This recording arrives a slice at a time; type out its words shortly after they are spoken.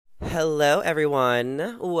Hello,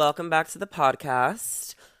 everyone. Welcome back to the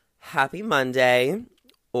podcast. Happy Monday,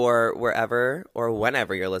 or wherever or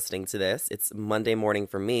whenever you're listening to this. It's Monday morning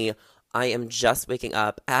for me. I am just waking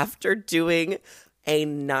up after doing a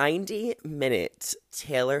 90-minute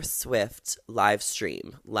Taylor Swift live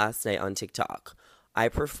stream last night on TikTok. I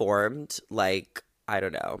performed I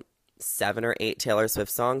don't know, 7 or 8 Taylor Swift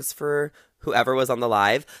songs for whoever was on the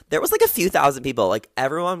live. There was like a few thousand people. Like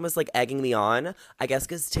everyone was like egging me on. I guess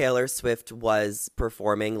because Taylor Swift was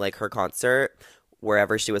performing like her concert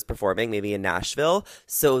wherever she was performing, maybe in Nashville.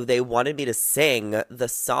 So they wanted me to sing the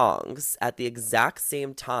songs at the exact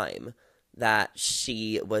same time that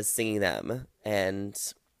she was singing them. And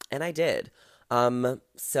I did.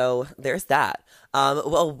 So there's that.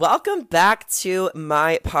 Well, welcome back to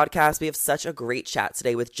my podcast. We have such a great chat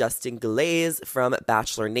today with Justin Glaze from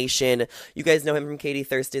Bachelor Nation. You guys know him from Katie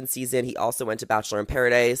Thurston's season. He also went to Bachelor in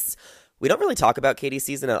Paradise. We don't really talk about Katie's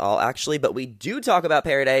season at all, actually, but we do talk about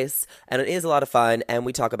Paradise, and it is a lot of fun, and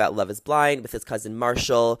we talk about Love is Blind with his cousin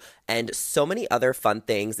Marshall, and so many other fun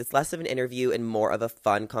things. It's less of an interview and more of a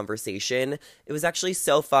fun conversation. It was actually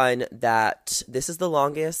so fun that this is the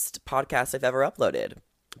longest podcast I've ever uploaded,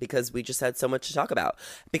 because we just had so much to talk about.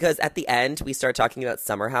 Because at the end, we start talking about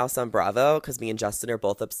Summer House on Bravo, because me and Justin are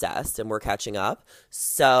both obsessed, and we're catching up.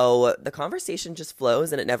 So the conversation just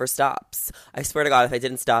flows, and it never stops. I swear to God, if I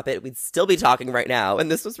didn't stop it, we'd still be talking right now. And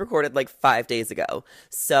this was recorded like 5 days ago.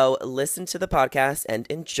 So listen to the podcast and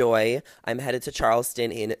enjoy. I'm headed to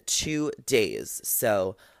Charleston in 2 days,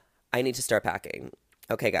 so I need to start packing.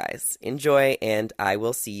 Okay, guys, enjoy, and I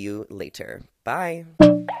will see you later. Bye.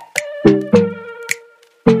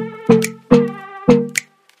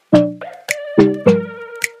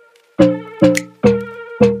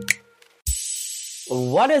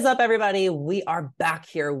 What is up, everybody? We are back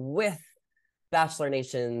here with Bachelor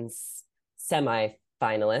Nation's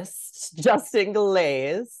semi-finalist, Justin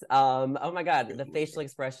Glaze. Oh my God, the facial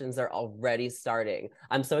expressions are already starting.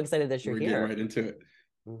 I'm so excited that you're We're here. getting right into it.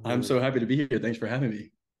 I'm Mhm. so happy to be here. Thanks for having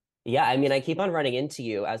me. Yeah, I mean, I keep on running into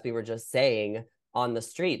you, as we were just saying, on the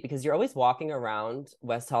street, because you're always walking around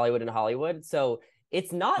West Hollywood and Hollywood. So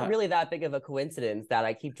it's not I, really that big of a coincidence that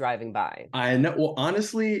I keep driving by. I know. Well,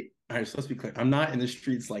 honestly, all right, so let's be clear. I'm not in the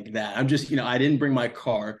streets like that. I'm just, I didn't bring my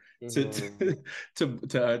car to Mhm.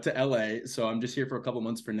 to to LA, so I'm just here for a couple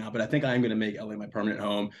months for now. But I think I am going to make LA my permanent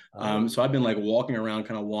home. Oh. So I've been like walking around,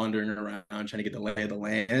 kind of wandering around, trying to get the lay of the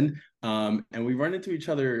land. And we've run into each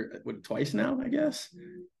other twice now, I guess.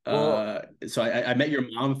 Well, So I met your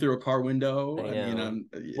mom through a car window. I I mean, know. I'm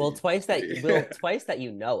Well, yeah, twice that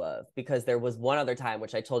you know of, because there was one other time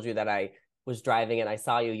which I told you that I was driving and I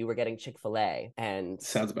saw you. You were getting Chick-fil-A, and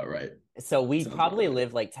sounds about right. so we Sounds about probably right.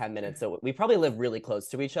 live like 10 minutes. So we probably live really close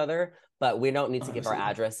to each other, but we don't need to give our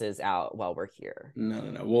Honestly, addresses out while we're here.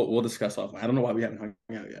 no. We'll discuss offline. I don't know why we haven't hung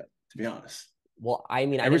out yet, to be honest. Well, I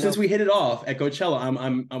mean, I Ever didn't know since if we hit it off at Coachella,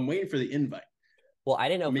 I'm waiting for the invite. well, I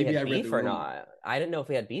didn't know if we Maybe had I read the beef or room. not. I didn't know if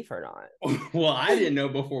we had beef or not. Well, I didn't know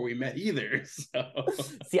before we met either. So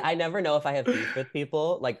See, I never know if I have beef with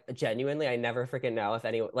people. Like, genuinely, I never freaking know if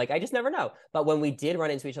anyone, like, I just never know. But when we did run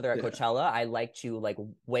into each other at yeah, Coachella, I liked you like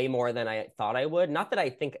way more than I thought I would. Not that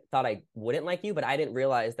I thought I wouldn't like you, but I didn't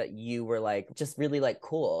realize that you were like just really like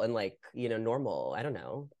cool and like, normal. I don't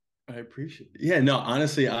know. I appreciate it. Yeah, no,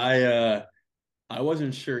 honestly, I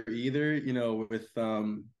wasn't sure either, with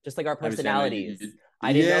Just like our obviously I know personalities.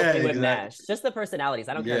 I didn't know if yeah, we would exactly. mesh. Just the personalities.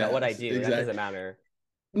 I don't care about what I Yes, do. That doesn't exactly. matter.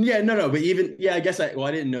 Yeah, no, but even I guess I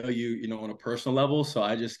didn't know you, on a personal level, so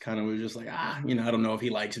I just kind of was just like, I don't know if he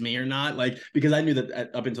likes me or not, like because I knew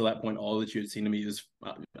that up until that point, all that you had seen of me is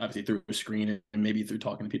obviously through a screen and maybe through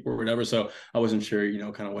talking to people or whatever. So I wasn't sure,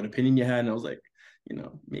 kind of what opinion you had, and I was like,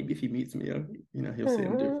 maybe if he meets me, he'll say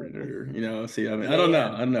I'm different, or see, I mean, Yeah,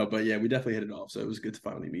 yeah. I don't know, but yeah, we definitely hit it off, so it was good to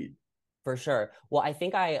finally meet. For sure. Well, I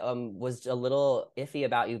think I was a little iffy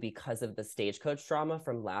about you because of the stagecoach drama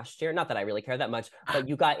from last year. Not that I really care that much, but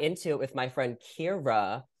you got into it with my friend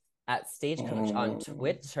Kira at Stagecoach on Oh,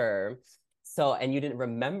 Twitter. So, and you didn't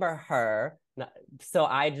remember her. So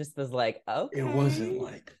I just was like, it wasn't okay.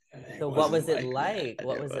 like that. It So what wasn't was it like like? that.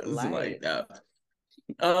 What It was it wasn't like like?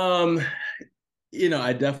 that. Um,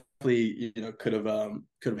 I definitely, could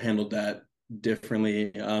have handled that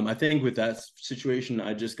differently. I think with that situation,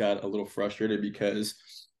 I just got a little frustrated because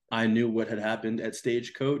I knew what had happened at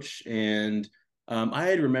Stagecoach, and I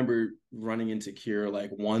had remembered running into Kira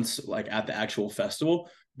like once, like at the actual festival.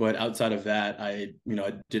 But outside of that, I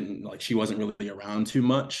didn't like she wasn't really around too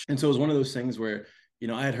much, and so it was one of those things where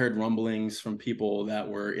I had heard rumblings from people that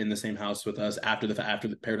were in the same house with us after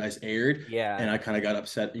the Paradise aired, and Yeah. I kind of got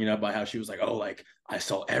upset, by how she was like, "Oh, like I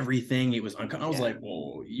saw everything. It was I was Yeah. like,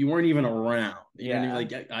 "Whoa, you weren't even around. You didn't even,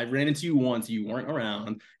 Yeah. like I ran into you once. You weren't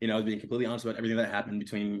around. I was being completely honest about everything that happened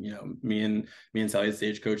between me and Sally at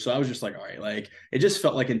Stagecoach. So I was just like, all right, like it just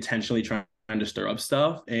felt like intentionally trying to stir up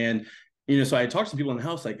stuff, and so I talked to people in the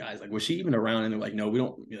house, like, guys, like, was she even around? And they're like, no, we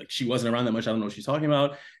don't, like, she wasn't around that much. I don't know what she's talking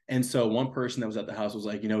about. And so one person that was at the house was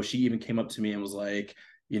like, she even came up to me and was like,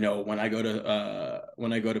 when I go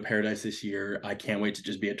to Paradise this year, I can't wait to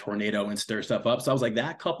just be a tornado and stir stuff up. So I was like,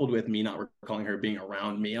 that coupled with me not recalling her being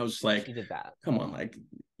around me, I was just She like, did that. come on, like,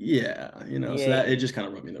 yeah, so Yeah. that it just kind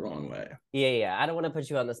of rubbed me the wrong way. Yeah, yeah. I don't want to put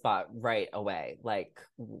you on the spot right away. Like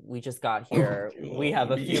we just got Oh, here. We let have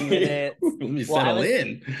a few me minutes. let me Well, I settle was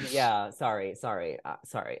in. yeah, sorry. No,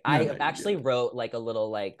 I no, you're actually good. wrote like a little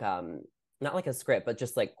like not like a script, but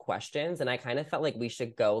just like questions and I kind of felt like we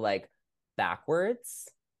should go like backwards.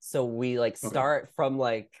 So we like Okay. start from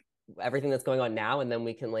like everything that's going on now and then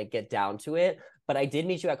we can like get down to it. But I did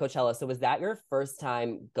meet you at Coachella. So was that your first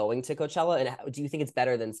time going to Coachella? And do you think it's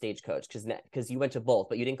better than Stagecoach? Because you went to both,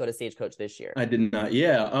 but you didn't go to Stagecoach this year. I did not.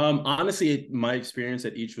 Yeah. Honestly, my experience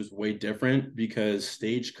at each was way different because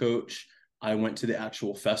Stagecoach, I went to the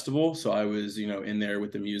actual festival. So I was, in there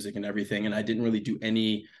with the music and everything. And I didn't really do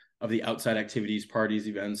any of the outside activities, parties,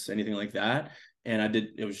 events, anything like that. And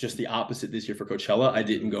it was just the opposite this year for Coachella. I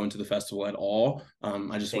didn't go into the festival at all.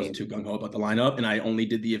 I just wasn't Same. too gung ho about the lineup. And I only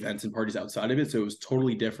did the events and parties outside of it. So it was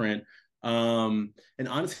totally different. And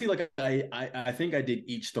honestly, like I think I did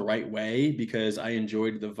each the right way because I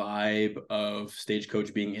enjoyed the vibe of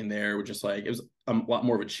Stagecoach being in there, which is like it was a lot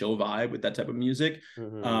more of a chill vibe with that type of music.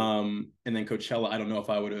 Mm-hmm. And then Coachella, I don't know if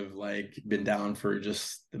I would have like been down for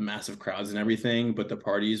just the massive crowds and everything, but the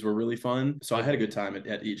parties were really fun. So I had a good time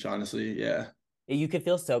at each, honestly. Yeah. You could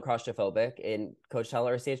feel so claustrophobic in Coachella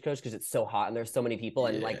or Stagecoach because it's so hot and there's so many people.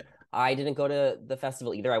 And like, Yeah. I didn't go to the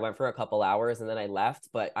festival either. I went for a couple hours and then I left,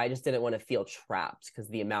 but I just didn't want to feel trapped because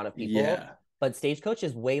the amount of people. Yeah. But Stagecoach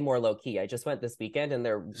is way more low key. I just went this weekend and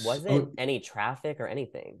there wasn't So any traffic or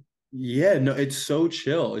anything. yeah, no, it's so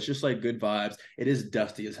chill. It's just like good vibes. It is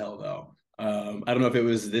dusty as hell though. I don't know if it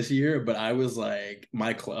was this year, but I was like,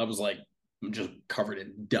 my club was like just covered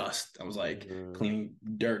in dust. I was like Mm-hmm. cleaning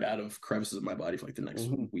dirt out of crevices of my body for like the next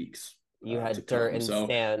weeks You to had dirt come. and So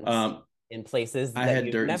sand in places I that had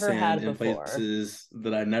you've dirt and never sand had in before. places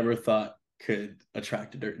that I never thought could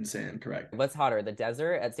attract dirt and sand. Correct. What's hotter, the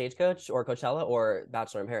desert at Stagecoach or Coachella or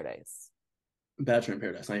Bachelor in Paradise? Bachelor in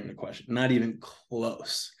Paradise, not even a question. Not even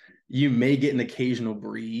close. You may get an occasional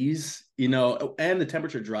breeze, and the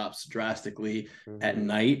temperature drops drastically at Mm-hmm.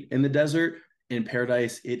 night in the desert. In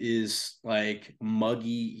Paradise, it is like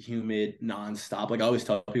muggy, humid, nonstop. Like I always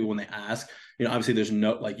tell people when they ask, obviously there's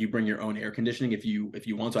no like you bring your own air conditioning if you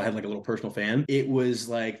want. So I had like a little personal fan. It was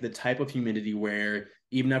like the type of humidity where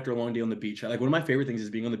even after a long day on the beach, like one of my favorite things is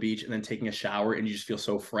being on the beach and then taking a shower and you just feel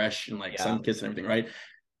so fresh and like Yeah. sun kissed and everything, right?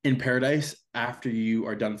 In Paradise, after you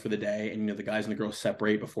are done for the day and the guys and the girls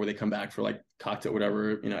separate before they come back for like cocktail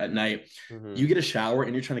whatever at night, Mm-hmm. you get a shower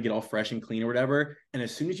and you're trying to get all fresh and clean or whatever, and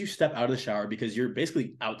as soon as you step out of the shower, because you're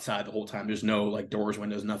basically outside the whole time, there's no like doors,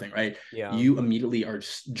 windows, nothing, right? Yeah. You immediately are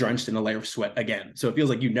just drenched in a layer of sweat again, so it feels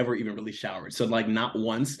like you never even really showered. So like not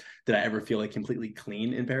once did I ever feel like completely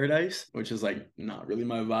clean in Paradise, which is like not really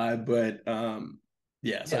my vibe. But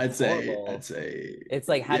yeah, so Yeah, i'd it's say i'd horrible. say It's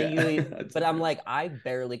like, how do yeah. you, I'd say but I'm Paradise. like, I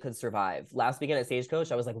barely could survive. Last weekend at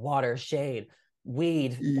Stagecoach, I was like, water, shade,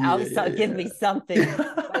 weed, Yeah, outside, give me something.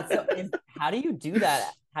 But so yeah. how do you do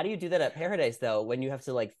that? How do you do that at Paradise though, when you have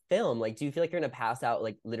to like film? Like, do you feel like you're gonna pass out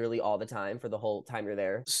like literally all the time for the whole time you're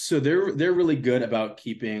there? So they're really good about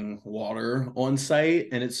keeping water on site,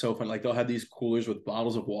 and it's so fun. Like they'll have these coolers with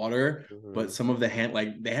bottles of water, but Mm-hmm. some of the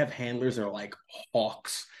like they have handlers that are like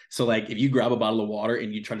hawks. So like if you grab a bottle of water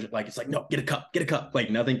and you try to like it's like no, get a cup. Like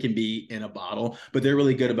nothing can be in a bottle, but they're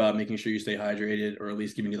really good about making sure you stay hydrated or at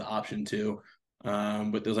least giving you the option to.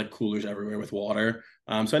 But there's like coolers everywhere with water.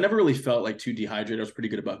 So I never really felt like too dehydrated. I was pretty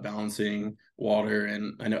good about balancing water,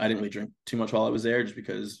 and I know I didn't really drink too much while I was there, just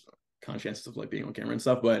because conscientious of like being on camera and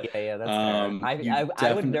stuff. But Yeah, yeah, that's fair. you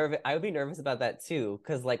definitely, I would be nervous about that too,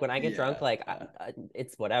 because like when I get drunk, yeah, like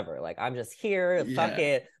it's whatever. Like I'm just here, fuck yeah,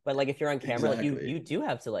 it. But like if you're on camera, like you exactly. do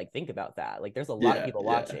have to like think about that. Like there's a lot of Yeah, people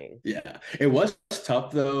yeah, watching. yeah. It was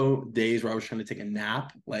tough though, days where I was trying to take a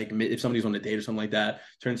nap. Like if somebody's on a date or something like that,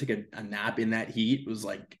 trying to take a nap in that heat was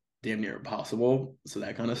like damn near impossible. So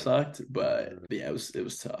that kind of sucked. But yeah, it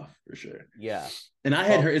was tough for sure. Yeah. And I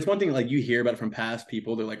had Well, heard it's one thing like you hear about it from past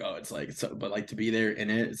people. They're like, oh, it's like, so, but like to be there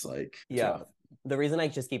in it, it's like yeah. tough. The reason I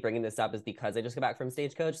just keep bringing this up is because I just got back from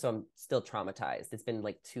Stagecoach, so I'm still traumatized. It's been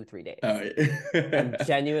like 2-3 days. Oh, I'm yeah.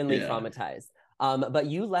 genuinely Yeah. traumatized. But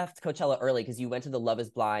you left Coachella early because you went to the Love is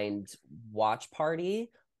Blind watch party.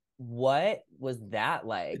 What was that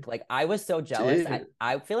like? Like, I was so jealous. I, Dude.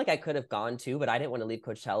 I feel like I could have gone too, but I didn't want to leave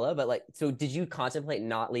Coachella. But like, so did you contemplate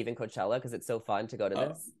not leaving Coachella because it's so fun to go to Uh,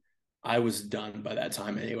 this? I was done by that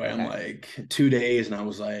time anyway. I'm Okay. like 2 days, and I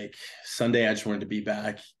was like Sunday. I just wanted to be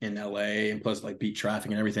back in LA, and plus like beat traffic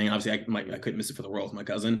and everything. Obviously, I couldn't miss it for the world with my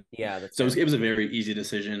cousin, Yeah, that's so fair. it was a very easy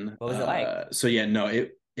decision. What was it like? So yeah, no,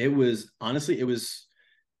 it was honestly it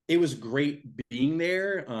was great being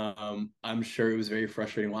there. I'm sure it was very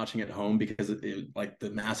frustrating watching at home because like the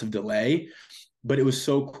massive delay, but it was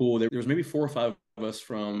so cool. There was maybe 4 or 5 of us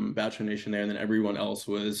from Bachelor Nation there, and then everyone else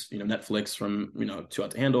was, Netflix from, Too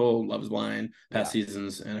Hot to Handle, Love Is Blind, past Yeah.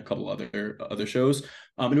 seasons, and a couple other shows.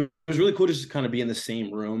 And it was really cool to just kind of be in the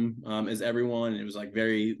same room as everyone. And it was like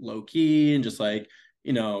very low key and just like,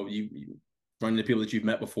 you run into people that you've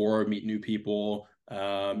met before, meet new people. They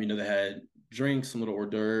had drinks, some little hors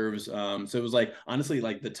d'oeuvres. So it was like honestly,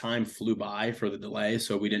 like the time flew by for the delay,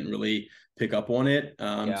 so we didn't really pick up on it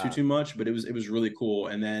Yeah. too much. But it was really cool.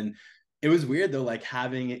 And then it was weird though, like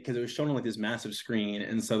having it because it was shown on like this massive screen.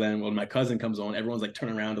 And so then when my cousin comes on, everyone's like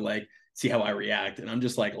turning around to like see how I react, and I'm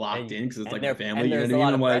just like locked and in because it's and like my there family. and You know there's what I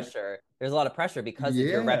a mean? lot I'm of like, pressure. There's a lot of pressure because of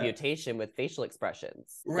your yeah. reputation with facial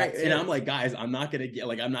expressions. Right. That And I'm too. like, guys, I'm not gonna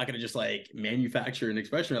just like manufacture an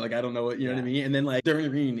expression. Like, I don't know what, you know what I Yeah. mean? And then like during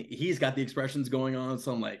the reading, he's got the expressions going on.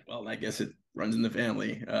 So I'm like, well, I guess it runs in the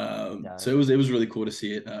family. It So does. it was really cool to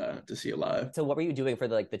see it live. So what were you doing for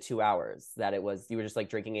the 2 hours that it was? You were just like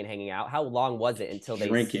drinking and hanging out. How long was it until they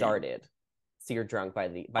Drinking. started? So you're drunk by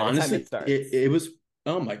the time it Honestly, starts. it was,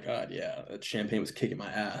 oh my God, yeah. That champagne was kicking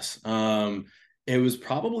my ass. It was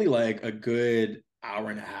probably like a good hour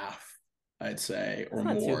and a half, I'd say, That's or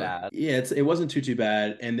not too more. bad. Yeah, it wasn't too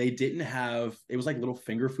bad. And they didn't have, it was like little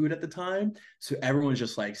finger food at the time. So everyone's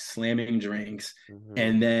just like slamming drinks. Hmm.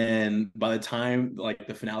 And then by the time like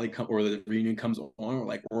the finale or the reunion comes on,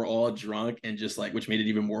 we're all drunk and just like, which made it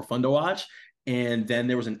even more fun to watch. And then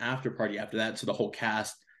there was an after party after that. So the whole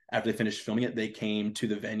cast, after they finished filming it, they came to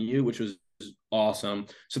the venue, which was awesome.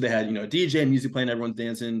 So they had, DJ and music playing, everyone's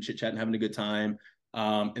dancing, chit chatting, having a good time.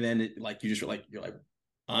 And then like you just you're like,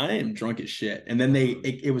 I am drunk as shit. And then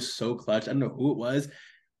it was so clutch. I don't know who it was,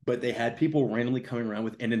 but they had people randomly coming around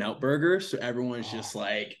with In-N-Out burgers. So everyone's Oh, just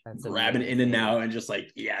like that's grabbing In-N-Out amazing. and just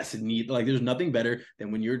like, yes, need like there's nothing better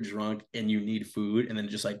than when you're drunk and you need food and then it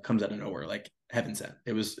just like comes out of nowhere, like heaven sent.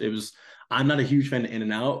 It was I'm not a huge fan of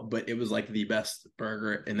In-N-Out, but it was like the best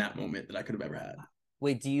burger in that moment that I could have ever had.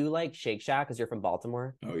 Wait, do you like Shake Shack because you're from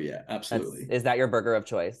Baltimore? Oh yeah, That's absolutely. is that your burger of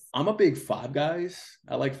choice? I'm a big Five Guys.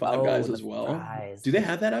 I like Five Oh, Guys the as well. fries. Do they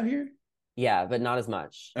have that out here? Yeah, but not as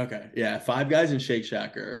much. Okay, yeah, Five Guys and Shake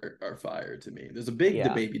Shack are fire to me. There's a big Yeah.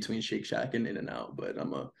 debate between Shake Shack and In-N-Out, but I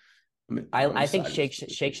I'm I think decided Shake with Shake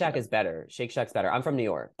Shake Shack Shack. is better. Shake Shack's better. I'm from New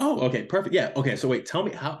York. Oh, okay, perfect. Yeah, okay. So wait, tell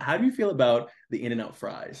me how do you feel about the In-N-Out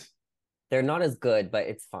fries? They're not as good, but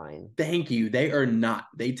it's fine. Thank you. They are not.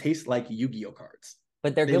 They taste like Yu-Gi-Oh cards.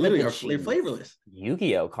 But they're They good with literally the are. They're cheese. flavorless.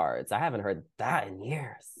 Yu-Gi-Oh cards. I haven't heard that in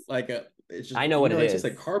years. Like it's just I know what it it tastes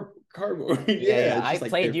like is. cardboard. Yeah, Yeah, yeah. it's I just like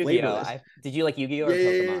played they're Yu-Gi-Oh. flavorless. I did you like Yu-Gi-Oh or Yeah, yeah,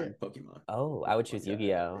 yeah, yeah. Pokemon? Pokemon. Oh, I would choose Pokemon guy.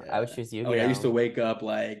 Yu-Gi-Oh. I would Yeah. choose Oh yeah, I used to Yu-Gi-Oh. wake up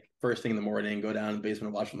like first thing in the morning, go down in the basement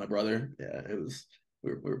and watch with my brother. Yeah, it was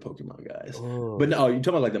we were Pokemon guys. But Oh, no, you talking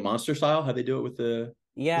about like the monster style? How they do it with the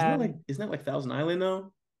yeah, isn't that like Thousand Island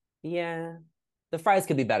though? yeah. The fries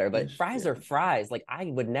could be better, but Ish. fries are Yeah. fries. Like I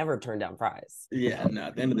would never turn down fries. Yeah, no,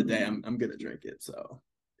 at the end of the day, I'm gonna drink it. So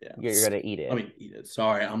yeah. You're gonna eat I it. mean eat it.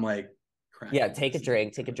 Sorry, I'm like Yeah, cracking take a this and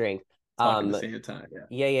drink, take a drink. talking at the Um, same time.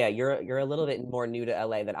 Yeah. yeah, yeah, you're a little bit more new to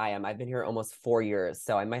LA than I am. I've been here almost 4 years,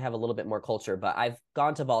 so I might have a little bit more culture, but I've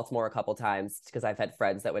gone to Baltimore a couple times because I've had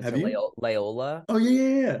friends that went Have to you? Loyola. Oh yeah,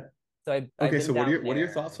 yeah, yeah. So I've Okay, been so down what are your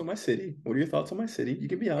thoughts there. on my city? What are your thoughts on my city? You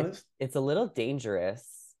can be honest. It's a little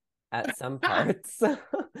dangerous at some parts.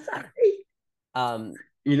 Sorry. Um,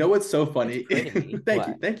 You know what's so it's funny? pretty. Thank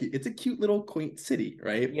you, What? thank you. It's a cute little quaint city,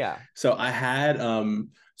 right? Yeah, So I had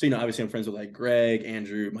so obviously I'm friends with like Greg,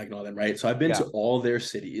 Andrew, Mike, and all them, right? So I've been to yeah. all their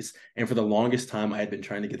cities, and for the longest time I had been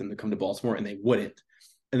trying to get them to come to Baltimore, and they wouldn't.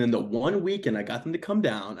 And then the one weekend I got them to come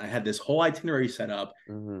down, I had this whole itinerary set up,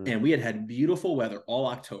 Hmm. and we had beautiful weather all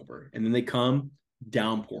October, and then they come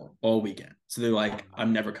downpour all weekend. So they're like,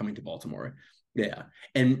 I'm never coming to Baltimore. Yeah.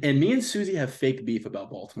 And me and Susie have fake beef about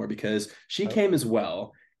Baltimore because she came as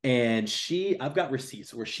well. And I've got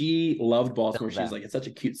receipts where she loved Baltimore. Still She's like, them. it's such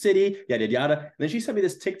a cute city, yada, yada, yada. And then she sent me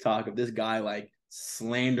this TikTok of this guy like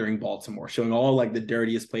slandering Baltimore, showing all like the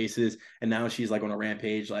dirtiest places. And now she's like on a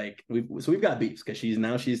rampage. Like we've got beefs because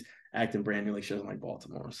she's acting brand new like she doesn't like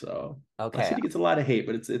Baltimore. So my Okay, city gets a lot of hate,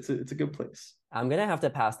 but it's a good place. I'm gonna have to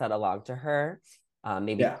pass that along to her.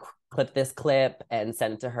 Maybe Yeah. clip this clip and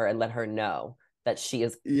send it to her and let her know that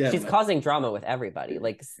Yeah. she's causing drama with everybody.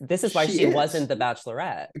 Like this is why She she wasn't is. the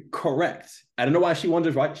Bachelorette. Correct. I don't know why she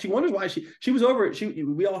wonders why she was over.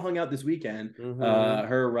 We all hung out this weekend. Mm-hmm.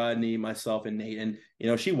 Her, Rodney, myself, and Nate,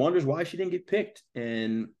 and she wonders why she didn't get picked,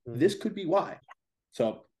 and Mm-hmm. this could be why.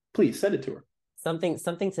 So please send it to her.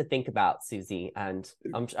 Something to think about, Susie, and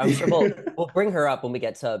I'm sure we'll bring her up when we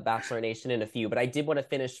get to Bachelor Nation in a few. But I did want to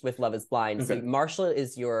finish with Love Is Blind. So Okay. Marshall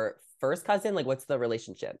is your first cousin. Like, what's the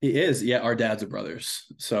relationship? He is, yeah. Our dads are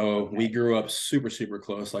brothers, so we Okay. grew up super, super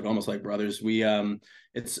close, like almost like brothers.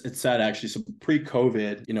 It's sad actually. So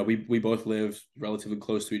pre-COVID, we both lived relatively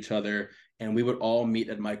close to each other, and we would all meet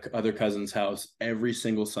at my other cousin's house every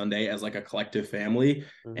single Sunday as like a collective family,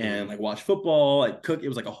 Mm-hmm. and like watch football, like cook. It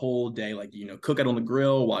was like a whole day, like cook out on the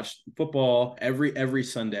grill, watch football every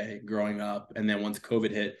Sunday growing up, and then once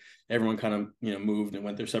COVID hit, everyone kind of moved and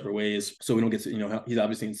went their separate ways. So we don't get to he's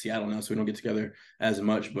obviously in Seattle now, so we don't get together as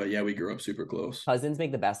much. But yeah, we grew up super close. Cousins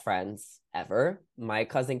make the best friends ever. My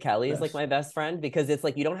cousin Kelly is like Best. my best friend because it's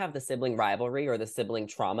like you don't have the sibling rivalry or the sibling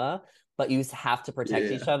trauma, but you have to protect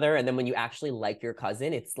each Yeah, other. And then when you actually like your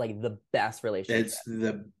cousin, it's like the best relationship. it's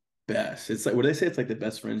the best. It's like what do they say? It's like the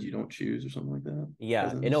best friends you don't choose or something like that.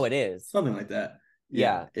 Yeah, you know Cousins, it is. something like that.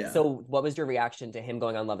 Yeah, Yeah. yeah. So what was your reaction to him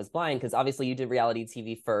going on Love Is Blind? Because obviously you did reality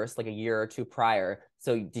TV first, like a year or two prior.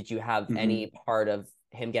 So did you have any Mm-hmm. part of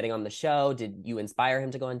him getting on the show? Did you inspire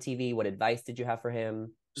him to go on TV? What advice did you have for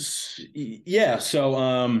him? Yeah, so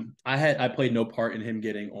I played no part in him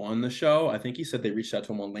getting on the show. I think he said they reached out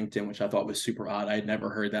to him on LinkedIn, which I thought was super odd. I had never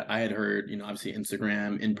heard that. I had heard, obviously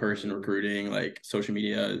Instagram, in-person Mm-hmm. recruiting, like social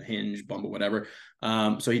media, Hinge, Bumble, whatever.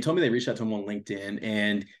 So he told me they reached out to him on LinkedIn,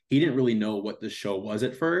 and he didn't really know what the show was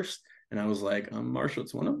at first. And I was like, Marshall,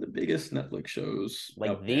 it's one of the biggest Netflix shows Like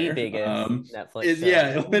out the there. biggest Netflix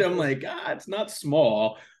Yeah, but show. I'm like, it's not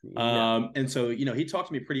small. No. And so, he talked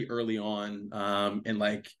to me pretty early on, and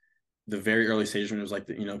like the very early stage when it was like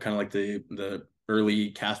kind of like the early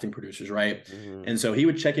casting producers, right? Mm-hmm. And so he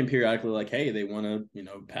would check in periodically, like, hey, they want to,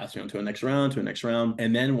 pass me on to a next round, to a next round.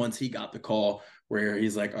 And then once he got the call where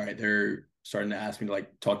he's like, all right, they're starting to ask me to like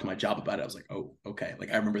talk to my job about it, I was like, oh, okay.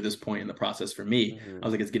 Like I remember this point in the process for me, I Mm-hmm.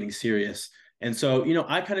 was like, it's getting serious. And so,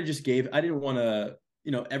 I kind of just I didn't want to,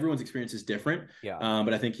 everyone's experience is different. Yeah.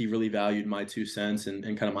 But I think he really valued my 2 cents and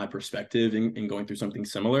kind of my perspective in going through something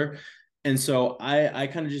similar. And so I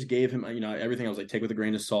kind of just gave him, everything. I was like, take with a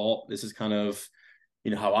grain of salt. This is kind of,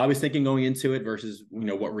 how I was thinking going into it versus,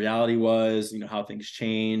 what reality was, how things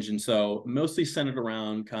change. And so mostly centered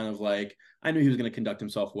around kind of like, I knew he was going to conduct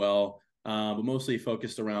himself well, but mostly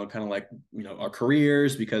focused around kind of like, our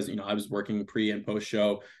careers because, I was working pre and post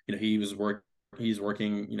show, he's working,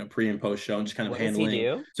 pre and post show and just kind of What does he handling.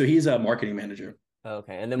 do? So he's a marketing manager.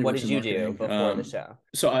 Okay. And then He what works did in you do marketing. before the show?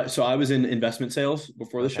 So I was in investment sales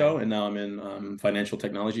before the Okay. show, and now I'm in financial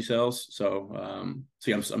technology sales. So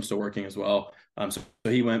yeah, I'm still working as well. So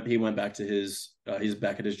he went back to he's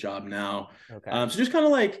back at his job now. Okay. So just kind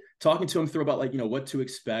of like talking to him through about like what to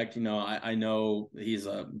expect. I know he's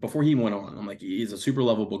before he went on, I'm like he's a super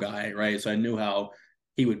lovable guy, right? So I knew how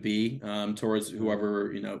he would be towards Mm-hmm.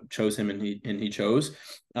 whoever chose him and he chose.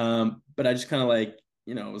 But I just kind of like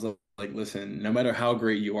it was like, listen, no matter how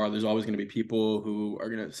great you are, there's always going to be people who are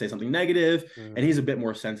going to say something negative, and he's a Mm-hmm. bit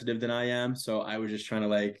more sensitive than I am. So I was just trying to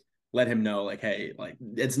like let him know, like, hey, like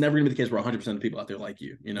it's never going to be the case where 100% of the people out there like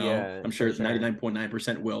you. Yeah, I'm for sure sure.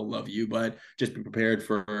 99.9% will love you, but just be prepared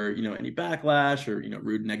for any backlash or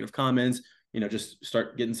rude negative comments. Just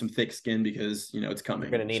start getting some thick skin because it's You're gonna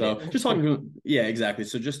coming. need So it. just talking to him, yeah, exactly.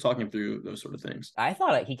 So just talking through those sort of things. I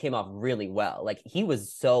thought he came off really well. Like he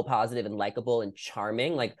was so positive and likable and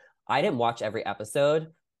charming. Like I didn't watch every episode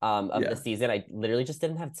of the Yeah, season. I literally just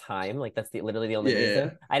didn't have time. Like that's literally the only reason.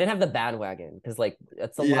 yeah, I didn't have the bandwagon because like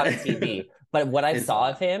it's a lot of yeah. TV. But what I It's a saw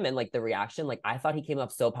of lot. him and like the reaction, like I thought he came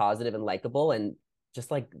off so positive and likable and just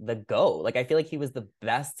like the go. Like I feel like he was the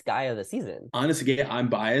best guy of the season. Honestly, again, I'm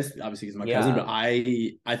biased, obviously he's my cousin, but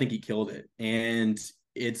Yeah. I think he killed it. And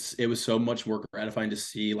it was so much more gratifying to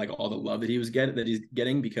see like all the love that he's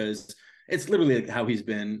getting because it's literally like how he's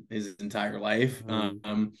been his entire life.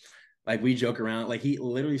 Mm-hmm. Like we joke around, like he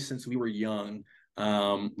literally since we were young,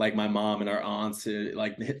 like my mom and our aunts,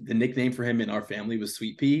 like the nickname for him in our family was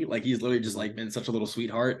Sweet Pea. Like he's literally just like Mm-hmm. been such a little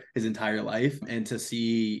sweetheart his entire life, and to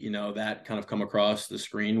see that kind of come across the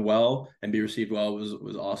screen well and be received well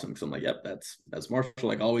was awesome. Because I'm like, yep, that's Marshall.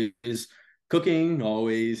 Like always cooking,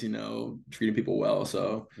 always, treating people well.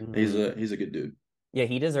 So Mhm. he's a good dude. Yeah,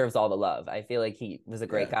 he deserves all the love. I feel like he was a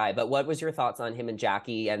great Yeah. guy. But what was your thoughts on him and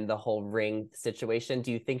Jackie and the whole ring situation?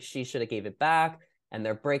 Do you think she should have gave it back and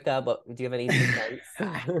their breakup? Do you have any 2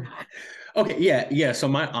 cents? Okay, yeah, yeah. So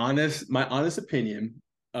my honest opinion,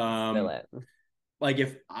 Spill um, it. like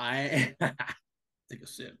if I take a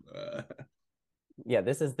sip, Yeah,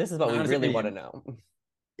 this is what my we honest really want to opinion, know.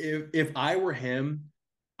 if I were him,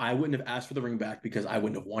 I wouldn't have asked for the ring back because I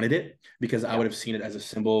wouldn't have wanted it because I would Yeah. have seen it as a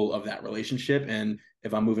symbol of that relationship. And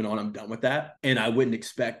if I'm moving on, I'm done with that. And I wouldn't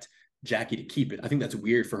expect Jackie to keep it. I think that's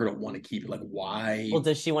weird for her to want to keep it. Like, Well, why?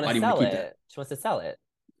 does she want to Why do you want sell to keep that? it? She wants to sell it.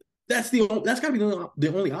 That's got to be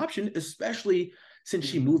the only option, especially since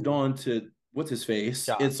she moved Mhm. on to what's his face.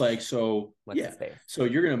 It's like, Josh, so what's his yeah. face? So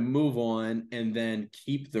you're gonna move on and then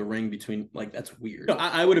keep the ring between, like, that's weird. No,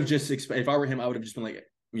 I would have just if I were him, I would have just been like,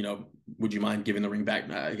 would you mind giving the ring back?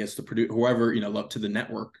 I guess to produce whoever, up to the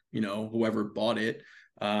network, whoever bought it.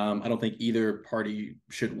 I don't think either party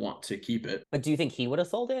should want to keep it. But do you think he would have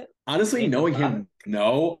sold it? Honestly, Gave the knowing buck? him,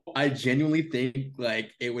 no, I genuinely think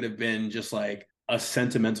like it would have been just like a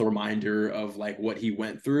sentimental reminder of like what he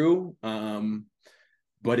went through.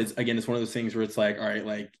 But it's one of those things where it's like, all right,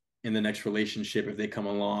 like in the next relationship, if they come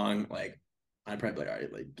along, like I'd probably be like, all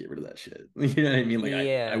right, like get rid of that shit. You know what I mean? Like I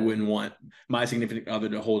Yeah. wouldn't want my significant other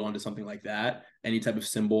to hold on to something like that. Any type of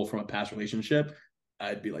symbol from a past relationship,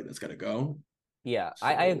 I'd be like, that's gotta go. Yeah,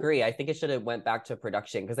 I So agree. I think it should have went back to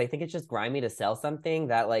production because I think it's just grimy to sell something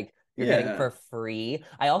that like you're getting for yeah. free.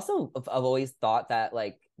 I also have always thought that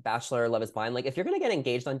like Bachelor Love is Blind, like if you're gonna get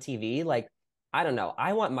engaged on TV, like I don't know,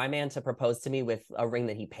 I want my man to propose to me with a ring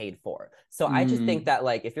that he paid for. So I just think Mm, that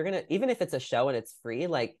like if you're gonna, even if it's a show and it's free,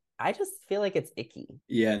 like I just feel like it's icky.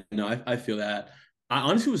 yeah, no, I feel that. I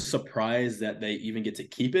honestly was surprised that they even get to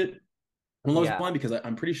keep it on Love is Yeah, Blind because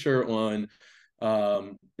I'm pretty sure on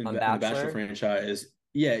on in the Bachelor Bachelor, franchise,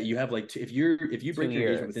 yeah, you have like if you two break your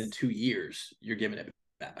engagement within years. 2 years, you're giving it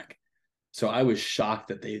back. So I was shocked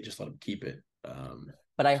that they just let him keep it. So I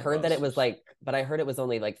was, But I heard it was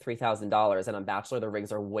only like $3,000, and on Bachelor the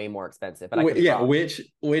rings are way more expensive. But I could be yeah, wrong. which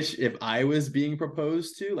if I was being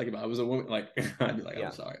proposed to, like if I was a woman, like I'd be like, I'm Yeah,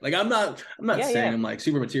 sorry. Like I'm not yeah, saying yeah. I'm like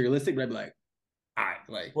super materialistic, but I'd be like, all right,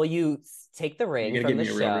 like Well, you take the you ring gotta from give the me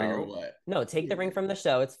a real ring or show. what? No, take the ring Yeah. from the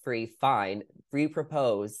show. It's free. Fine.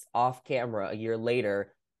 Repropose off camera a year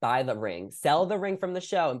later. Buy the ring. Sell the ring from the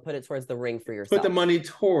show and put it towards the ring for Put the yourself. money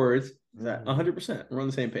towards that Hmm. 100%. We're on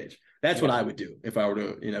the same page. That's what Yeah. I would do if I were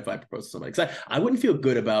to, if I proposed to somebody. Because I wouldn't feel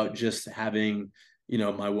good about just having,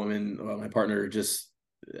 my woman or my partner just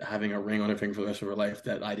having a ring on her finger for the rest of her life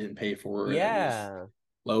that I didn't pay for and it was Yeah.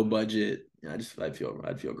 low budget. I'd feel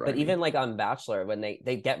But even grimy. like on Bachelor, when they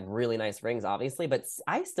get really nice rings, obviously, but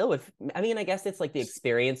I still would. I mean, I guess it's like the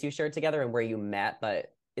experience you shared together and where you met, but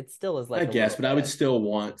it still is I like a guess, little but I would bit. still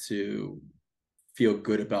want to feel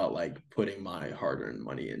good about like putting my hard-earned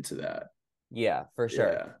money into that. Yeah, for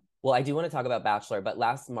sure. Yeah. Well, I do want to talk about Bachelor, but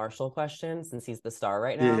last Marshall question, since he's the star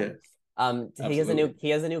right now. Yeah. He Absolutely.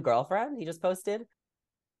 has a new girlfriend. He just posted.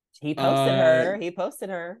 He posted Uh her. He posted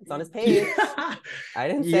her. It's on his page. yeah. I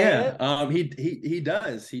didn't say Yeah. it. He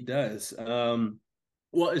does. He does.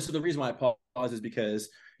 Well, so the reason why I pause is because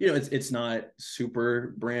it's not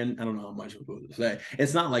super brand. I don't know how much I'm supposed to say.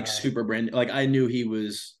 It's not like Uh, super brand. Like I knew he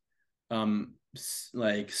was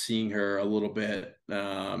like seeing her a little bit.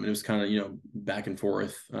 It was kind of back and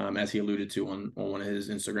forth, as he alluded to on one of his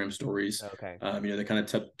Instagram stories. okay. They kind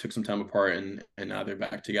of took some time apart and now they're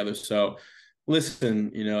back together. So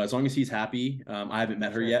listen, as long as he's happy, I haven't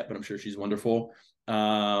met For her sure. yet, but I'm sure she's wonderful.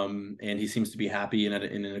 And he seems to be happy and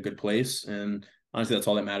in a good place. And honestly, that's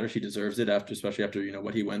all that matters. He deserves it especially after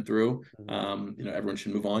what he went through. Mhm. Everyone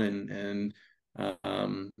should move on and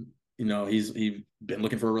um, he's been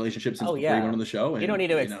looking for a relationship since Oh before he went yeah. on the show, You don't and need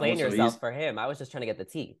to explain so yourself he's. for him. I was just trying to get the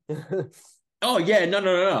tea. Oh yeah, no,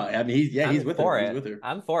 no, no, no. I mean, he's I'm with her. for He's it. with her.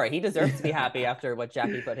 I'm for it. He deserves to be happy Yeah, after what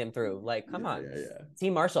Jackie put him through. Like, come yeah, on. yeah, yeah,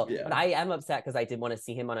 Team Marshall. But yeah. I am upset because I did want to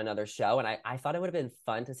see him on another show. And I thought it would have been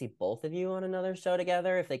fun to see both of you on another show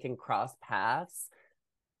together if they can cross paths.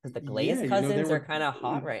 Because the Glaze Yeah, cousins are kind of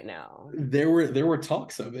hot right now. there were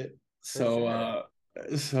talks of it. For So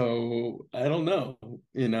sure. I don't know.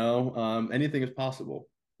 Anything is possible.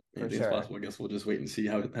 For Anything is sure. possible. I guess we'll just wait and see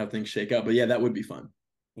how things shake out. But yeah, that would be fun.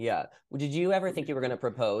 Yeah. Did you ever Would be think you were going to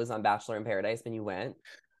fun. propose on Bachelor in Paradise when you went?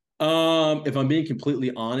 If I'm being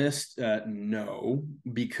completely honest, no,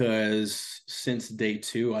 because since day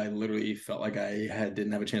two, I literally felt like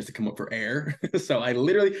didn't have a chance to come up for air. So I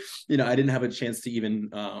literally, I didn't have a chance to even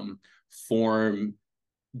form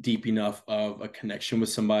deep enough of a connection with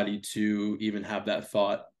somebody to even have that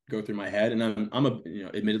thought go through my head. And I'm a,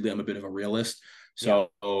 admittedly, I'm a bit of a realist. Yeah.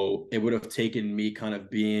 So it would have taken me kind of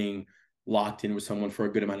being locked in with someone for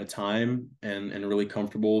a good amount of time and really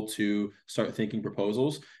comfortable to start thinking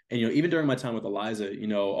proposals. And, even during my time with Eliza,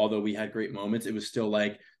 although we had great moments, it was still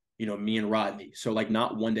like, me and Rodney. So like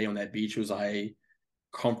not one day on that beach was I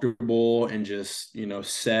comfortable and just,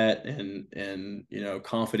 set and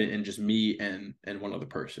confident in just me and one other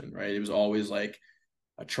person, right? It was always like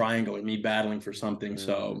a triangle or me battling for something.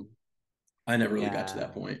 So Mm, I never really got to that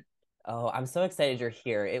yeah. point. Oh, I'm so excited you're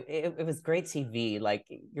here. It was great TV. Like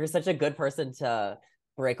you're such a good person to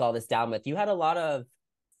break all this down with. You had a lot of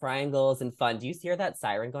triangles and fun. Do you hear that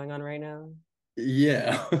siren going on right now?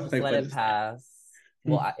 Yeah. Just Like let what it is that? pass.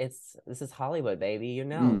 Well, this is Hollywood, baby.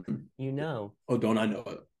 Mm. You know. Oh, don't I know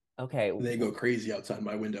it? Okay, They go crazy outside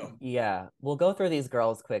my window. yeah, we'll go through these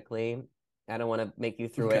girls quickly. I don't want to make you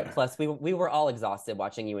through it. Okay. Plus, we were all exhausted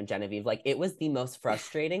watching you and Genevieve. Like it was the most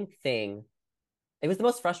frustrating thing. It was the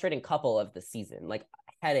most frustrating couple of the season. Like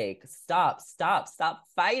headache. Stop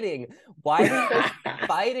fighting. Why were you guys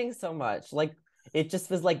fighting so much? Like it just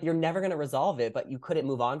was like you're never gonna resolve it, but you couldn't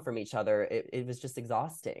move on from each other. It was just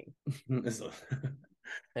exhausting.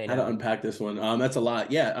 I How to know. unpack this one. That's a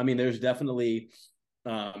lot. Yeah. I mean, there's definitely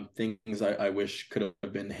things I wish could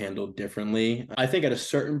have been handled differently. I think at a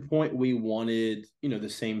certain point we wanted, the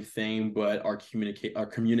same thing, but our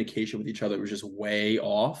communication with each other was just way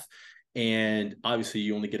off. And obviously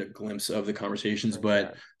you only get a glimpse of the conversations, For but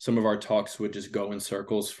sure. some of our talks would just go in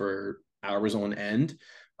circles for hours on end.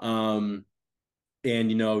 Um,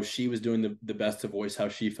 and she was doing the best to voice how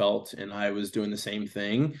she felt, and I was doing the same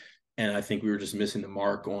thing. And I think we were just missing the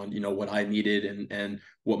mark on what I needed and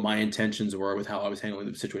what my intentions were with how I was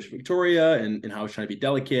handling the situation with Victoria, and how I was trying to be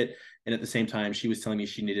delicate. And at the same time, she was telling me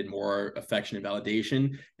she needed more affection and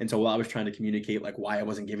validation. And so while I was trying to communicate like why I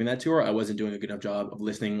wasn't giving that to her, I wasn't doing a good enough job of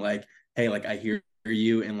listening, like, hey, like I hear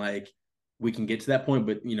you, and like we can get to that point,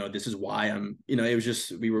 but this is why I'm, it was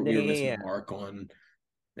just Yeah, we were yeah, missing the yeah. mark on.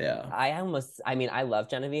 Yeah. I mean, I love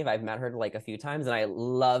Genevieve. I've met her like a few times and I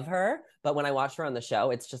love her. But when I watch her on the show,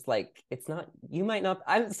 it's just like, it's not, you might not,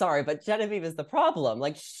 I'm sorry, but Genevieve is the problem.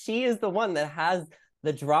 Like, she is the one that has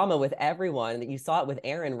the drama with everyone. You saw it with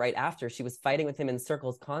Aaron right after. She was fighting with him in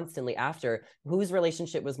circles constantly after. Whose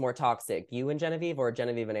relationship was more toxic, you and Genevieve or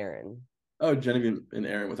Genevieve and Aaron? Oh, Genevieve and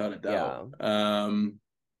Aaron, without a doubt. Yeah.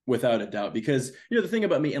 Without a doubt. Because the thing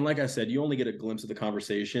about me, and like I said, you only get a glimpse of the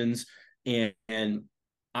conversations, and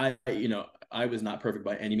I was not perfect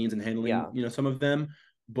by any means in handling, Yeah. some of them,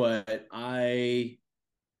 but I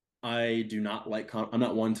do not like I'm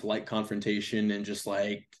not one to like confrontation and just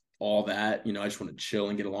like all that. I just want to chill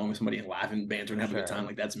and get along with somebody and laugh and banter and For have a good time. sure.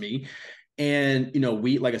 Like that's me. And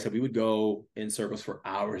we, like I said, we would go in circles for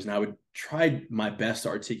hours, and I would try my best to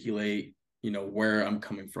articulate, where I'm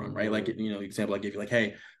coming from, right? Like, Mm-hmm. the example I gave you, like,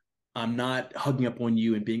 hey, I'm not hugging up on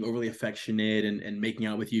you and being overly affectionate and making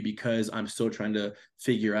out with you because I'm still trying to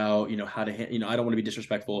figure out, how to, I don't want to be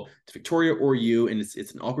disrespectful to Victoria or you. And it's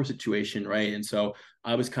an awkward situation. Right. And so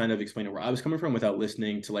I was kind of explaining where I was coming from without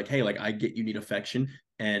listening to like, hey, like I get you need affection,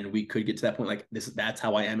 and we could get to that point. Like that's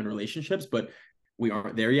how I am in relationships, but we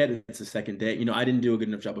aren't there yet. It's the second day. I didn't do a good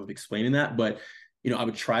enough job of explaining that, but I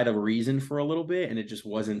would try to reason for a little bit and it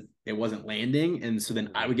wasn't landing. And so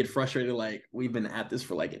then I Mm-hmm. would get frustrated. Like we've been at this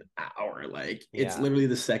for like an hour. Like it's Yeah. literally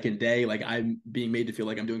the second day. Like I'm being made to feel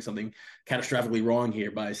like I'm doing something catastrophically wrong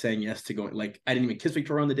here by saying yes to going, like I didn't even kiss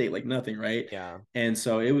Victoria on the date, like nothing. Right. Yeah. And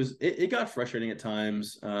so it got frustrating at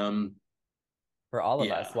times. For all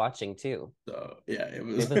of us Yeah. watching too. So yeah, it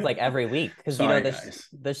was It was like every week because sorry the guys.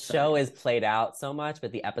 the Sorry show is guys. played out so much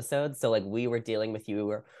with the episodes. So like we were dealing with you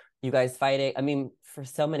or you guys fighting. I mean, for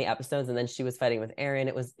so many episodes, and then she was fighting with Aaron.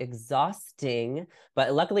 It was exhausting.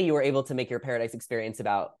 But luckily, you were able to make your paradise experience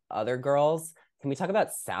about other girls. Can we talk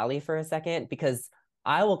about Sally for a second? Because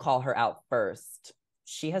I will call her out first.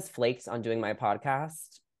 She has flaked on doing my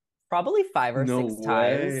podcast probably five or No six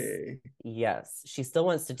times. way. Yes, she still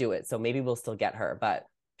wants to do it. So maybe we'll still get her. But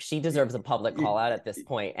she deserves a public call out at this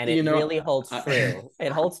point, and it You know, really holds I, true.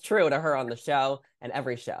 It holds true to her on the show and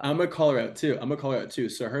every show. I'm gonna call her out too. I'm gonna call her out too.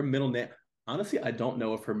 So her middle name, honestly, I don't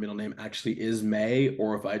know if her middle name actually is May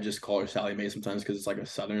or if I just call her Sally Mae sometimes because it's like a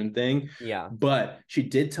Southern thing. Yeah, But she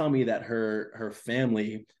did tell me that her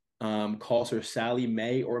family calls her Sally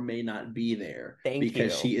May or may not be there thank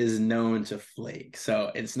because you. she is known to flake.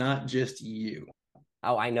 So it's not just you.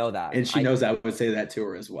 Oh, I know that. And she knows I would say that to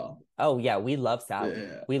her as well. Oh yeah, we love Sally.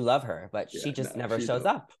 Yeah, We love her, but she yeah, just no, never she's shows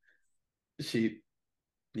dope. up. She,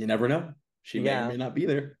 you never know. She may or Yeah. may not be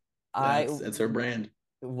there. I That's her brand.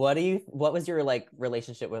 What was your like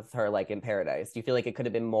relationship with her like in Paradise? Do you feel like it could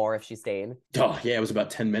have been more if she stayed? Oh yeah, it was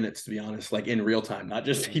about 10 minutes to be honest, like in real time, not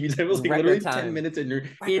just TV time. It was like Record literally 10 time. minutes in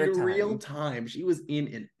Record real time. time. She was in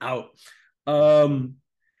and out. Um,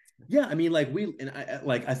 yeah, I mean, like we and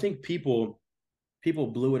I think people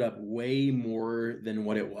blew it up way more than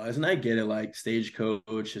what it was. And I get it, like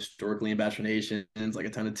Stagecoach, historically in Bachelor Nation, it's like a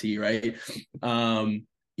ton of tea, right?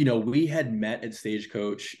 We had met at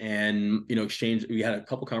Stagecoach and, exchanged, we had a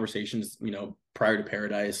couple conversations, prior to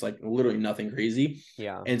Paradise, like literally nothing crazy.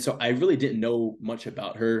 Yeah. And so I really didn't know much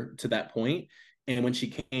about her to that point. And when she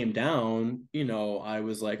came down, I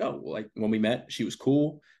was like, oh, well, like when we met, she was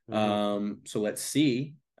cool. Hmm. So let's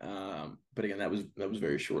see. But again, that was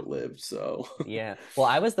very short lived. So Yeah. Well,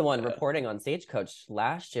 I was the one yeah. reporting on Stagecoach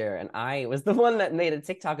last year, and I was the one that made a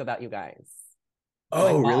TikTok about you guys. It's my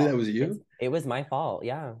Oh, really? That fault. was you? It was my fault.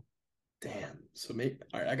 Yeah. Damn. So maybe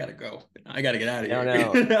all right, I gotta go. I gotta get out of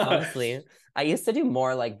No, here. no. Honestly, I used to do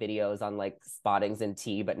more like videos on like spottings and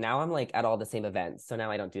tea, but now I'm like at all the same events. So now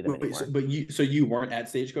I don't do them Wait, anymore. you weren't at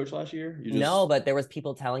Stagecoach last year? You No, just but there was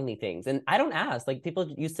people telling me things, and I don't ask. Like people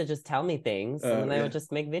used to just tell me things, and then I would yeah.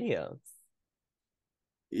 just make videos.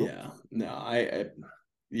 Oops, Yeah. No,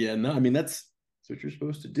 yeah, no, I mean that's what you're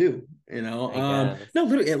supposed to do, I guess. no,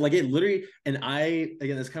 literally, it literally, and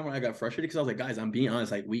again, that's kind of when I got frustrated because I was like, guys, I'm being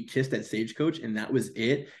honest, like we kissed at Stagecoach and that was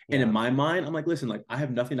it. And in Yeah. my mind, I'm like, listen, like I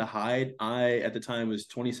have nothing to hide. I at the time was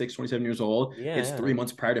 26, 27 years old. Yeah, It's yeah. 3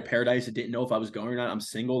 months prior to Paradise. I didn't know if I was going or not. I'm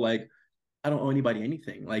single. Like I don't owe anybody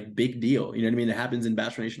anything. Like big deal. You know what I mean? It happens in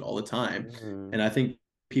Bachelor Nation all the time. Mhm. And I think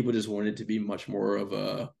people just wanted it to be much more of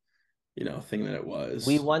a, thing than it We was.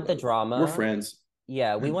 want the But we're drama. friends.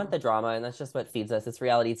 Yeah, I we want know. the drama, and that's just what feeds us. It's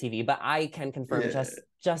reality TV. But I can confirm Yeah.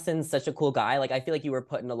 Justin's such a cool guy. Like I feel like you were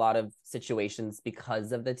put in a lot of situations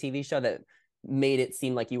because of the TV show that made it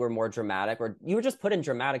seem like you were more dramatic, or you were just put in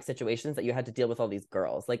dramatic situations that you had to deal with all these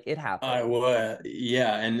girls. Like it I happened. was,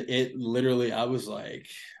 yeah, and it literally, I was like,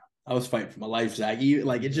 I was fighting for my life, Zach. It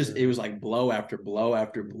was Hmm. like blow after blow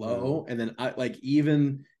after Hmm. blow, and then I like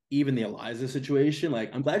even the Eliza situation.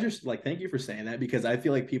 Like, I'm glad you're like, thank you for saying that because I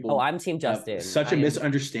feel like Oh, people I'm Team have Justin. such I a am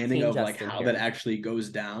misunderstanding Team of like Justin how that here. actually goes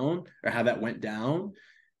down or how that went down,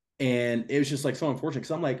 and it was just like so unfortunate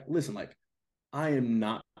because I'm like, listen, like I am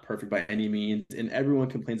not perfect by any means, and everyone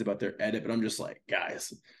complains about their edit, but I'm just like,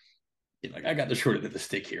 guys, like I got the short end of the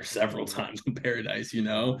stick here several Hmm. times in Paradise, you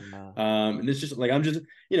know. Yeah. And it's just like I'm just,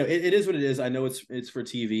 it is what it is. I know it's for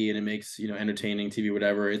TV and it makes entertaining TV,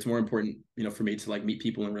 whatever. It's more important, for me to like meet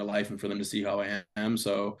people in real life and for them to see how I am.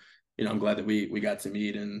 So, I'm glad that we got to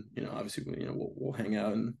meet and obviously we'll hang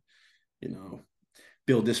out and you know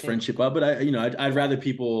build this Yeah. friendship up. But I'd rather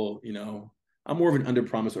people, I'm more of an under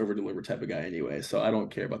promise over deliver type of guy anyway. So I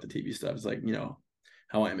don't care about the TV stuff. It's like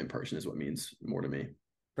how I am in person is what means more to me.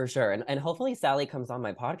 For sure. And hopefully Sally comes on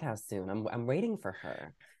my podcast soon. I'm waiting for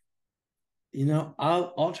her.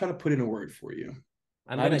 I'll try to put in a word for you.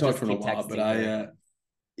 I'm I haven't gonna talked just to her in keep a while, but texting her.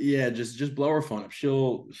 yeah, just blow her phone up.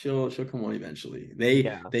 She'll come on eventually.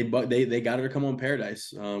 Yeah. They got her to come on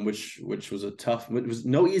Paradise, which was it was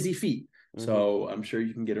no easy feat. Hmm. So I'm sure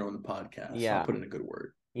you can get her on the podcast. I'll Yeah. put in a good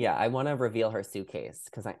word. Yeah. I want to reveal her suitcase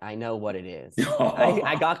because I know what it is. I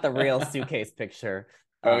Oh got the real suitcase picture.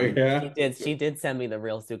 yeah, She did send me the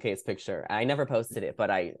real suitcase picture. I never posted it, but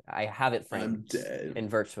I have it I'm framed dead. and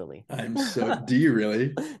virtually. I'm so. Do you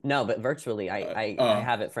really? No, but virtually I Oh,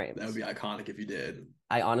 have it that framed. would be iconic if you did.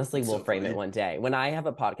 I honestly That's will so frame it funny. one day. When I have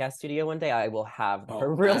a podcast studio one day, I will have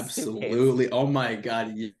her Oh, real suitcase. absolutely. Oh my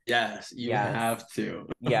God. Yes, you Yes. have to.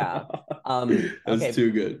 Yeah. That's Okay.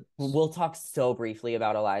 too good. We'll talk so briefly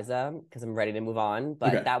about Eliza because I'm ready to move on.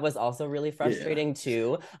 But Okay. that was also really Yeah. frustrating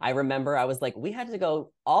too. I remember I was like, we had to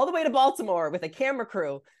go all the way to Baltimore with a camera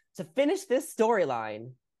crew to finish this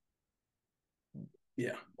storyline.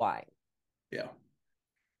 Yeah. Why? Yeah.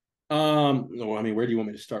 No, I mean, where do you want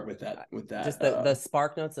me to start with Uh, that? With Just that? the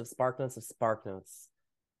spark notes of spark notes of spark notes.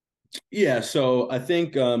 Yeah. So I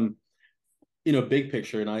think big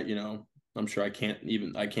picture, and I'm sure I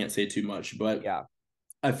can't say too much, but Yeah.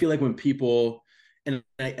 I feel like when people, and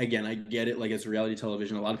again, I get it, like it's reality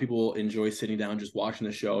television. A lot of people enjoy sitting down, just watching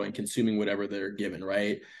the show and consuming whatever they're given,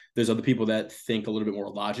 right? There's other people that think a little bit more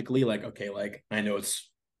logically, like, okay, like I know it's,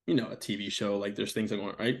 a TV show, like there's things that go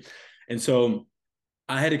on, right? And so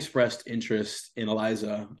I had expressed interest in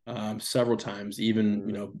Eliza several times. Even,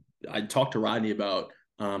 Mm-hmm. I talked to Rodney about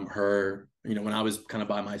her, when I was kind of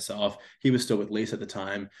by myself. He was still with Lace at the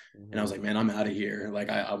time. And I was Mm-hmm. like, man, I'm out of here. Like,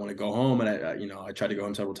 I want to go home. And I tried to go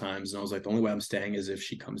home several times. And I was like, the only way I'm staying is if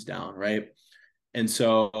she comes down. Right. And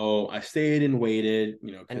so I stayed and waited,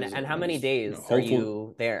 because And how I many was, days are hopeful.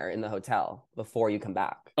 you there in the hotel before you come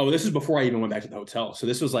back? Oh, this is before I even went back to the hotel. So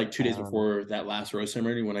this was like 2 days Um, before that last rose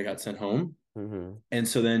ceremony when I got sent home. mhm. And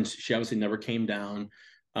so then she obviously never came down.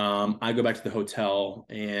 I go back to the hotel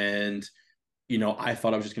and I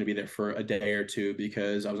thought I was just going to be there for a day or two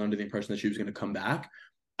because I was under the impression that she was going to come back.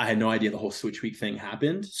 I had no idea the whole switch week thing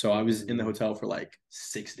happened. So I was in the Mm. hotel for like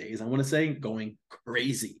 6 days, I want to say, going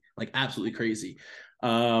crazy, like absolutely crazy.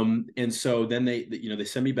 And so then they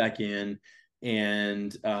send me back in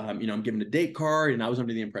and, I'm given a date card and I was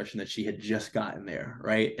under the impression that she had just gotten there.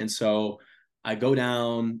 Right. And so I go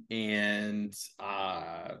down and,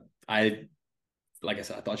 I like I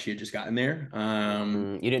said, I thought she had just gotten there.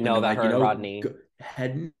 You didn't And know they're about like, her and Rodney.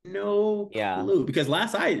 had no Yeah. clue because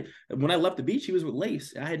last night when I left the beach, he was with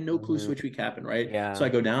Lace. I had no clue Hmm. Switch Week happened, right? So I Yeah.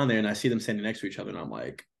 go down there and I see them standing next to each other, and I'm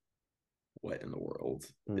like, what in the world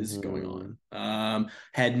is going Hmm. on?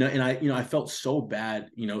 Had no, and I felt so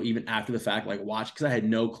bad, even after the fact, like watch because I had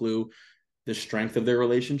no clue the strength of their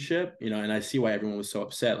relationship, and I see why everyone was so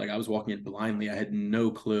upset. Like I was walking in blindly, I had no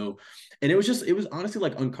clue. And it was honestly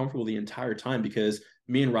like uncomfortable the entire time because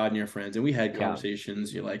me and Rodney are friends and we had Yeah.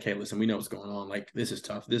 conversations. You're like, hey, listen, we know what's going on. Like, this is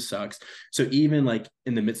tough. This sucks. So even like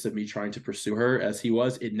in the midst of me trying to pursue her as he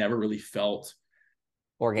was, it never really felt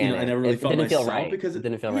I Organic. never really It felt didn't feel myself right. because It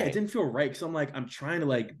didn't feel yeah, it right. didn't feel right. Cause I'm like, I'm trying to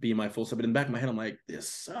like be my full self, but in the back of my head, I'm like, this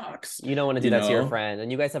sucks, You don't want to do you that to your know? friend,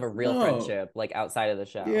 and you guys have a real No, friendship, like outside of the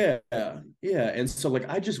show. yeah, yeah. And so like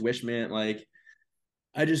I just wish, man, like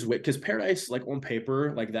I just wish because Paradise, like on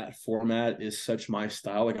paper, like that format is such my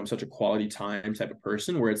style. Like I'm such a quality time type of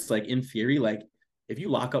person where it's like in theory, like if you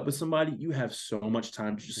lock up with somebody, you have so much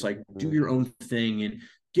time to just like do your Mhm. own thing and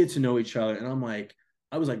get to know each other. And I'm like,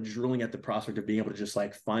 I was like drooling at the prospect of being able to just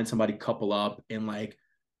like find somebody, couple up, and like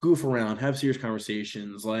goof around, have serious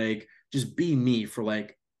conversations, like just be me for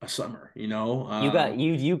like a summer, you know?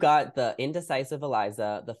 You got the indecisive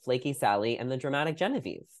Eliza, the flaky Sally, and the dramatic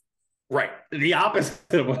Genevieve. Right. The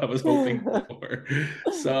opposite of what I was hoping for.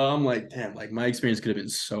 So I'm like, damn, like my experience could have been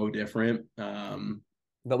so different.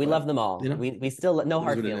 But we love But them all. We still no it is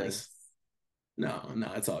hard what it feelings. is. No,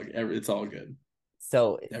 it's all good.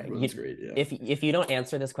 So Everyone's great. Yeah. if you don't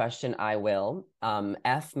answer this question, I will.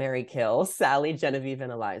 F Mary Kill, Sally, Genevieve,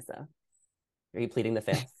 and Eliza. Are you pleading the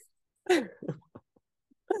fifth?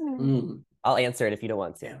 Mm, I'll answer it if you don't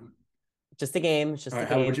want to. damn. Just a game. It's All just a right.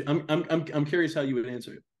 How would you? game. I'm curious how you would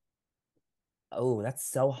answer Oh, that's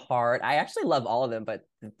so hard. I actually love all of them, but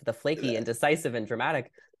the flaky and it. decisive and dramatic.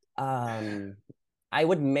 Um, I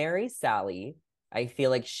would marry Sally. I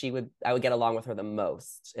feel like I would get along with her the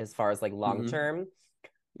most as far as like long Mm-hmm. term.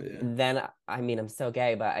 Yeah. Then, I mean, I'm so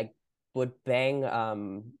gay, but I would bang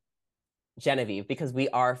Genevieve because we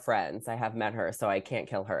are friends. I have met her, so I can't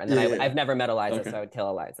kill her. And then Yeah. Yeah. I've never met Eliza, Okay. so I would kill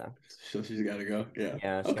Eliza. So she's got to go. Yeah.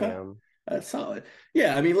 Yeah, she Okay. am. That's solid.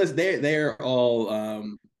 Yeah. I mean, listen, they're all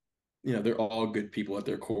they're all good people at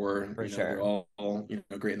their core. For They're sure. all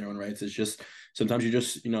great in their own rights. It's just sometimes you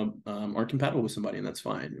just aren't compatible with somebody, and that's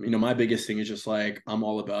fine. My biggest thing is just like I'm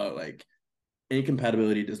all about like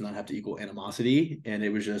incompatibility does not have to equal animosity, and it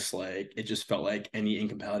was just like it just felt like any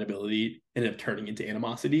incompatibility ended up turning into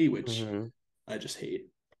animosity, which Hmm. I just hate.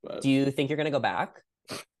 Do But you think you're gonna go back?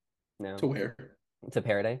 to No. where To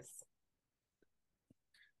Paradise?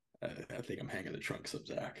 I think I'm hanging the trunks of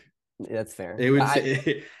Zach. That's fair. It would I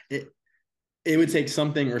say it would take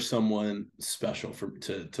something or someone special for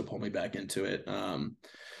to pull me back into it.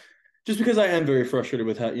 Just because I am very frustrated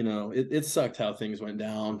with how it sucked how things went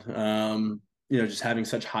down. Just having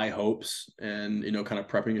such high hopes and kind of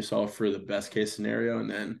prepping yourself for the best case scenario, and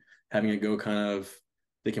then having it go kind of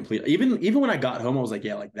the complete. Even when I got home, I was like,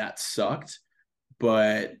 yeah, like that sucked,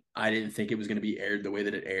 but I didn't think it was going to be aired the way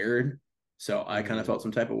that it aired. So I kind of Mhm. felt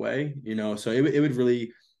some type of way. So it would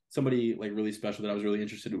really somebody like really special that I was really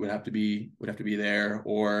interested in would have to be there,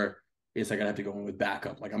 or it's like I'd have to go in with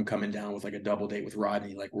backup. Like I'm coming down with like a double date with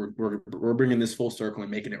Rodney. Like we're bringing this full circle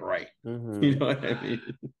and making it right. You Mhm. know what I mean?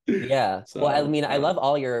 Yeah. Well, I So mean, I love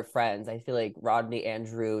all your friends. I feel like Rodney,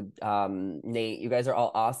 Andrew, Nate, you guys are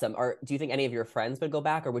all awesome. Or do you think any of your friends would go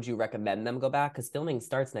back, or would you recommend them go back? Because filming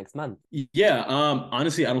starts next month. yeah.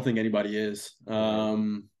 Honestly, I don't think anybody is. Yeah.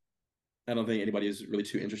 I don't think anybody is really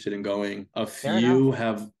too interested in going. A Fair enough. few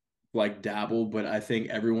have like dabbled, but I think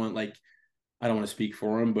everyone like I don't want to speak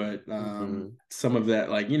for them, but Hmm. some of that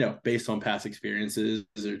like based on past experiences,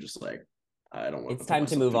 they're just like I don't want It's to put time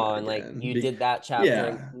to myself move through that on. Like again. you did that chapter.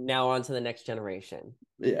 Yeah, Now on to the next generation.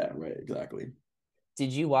 yeah, right, exactly.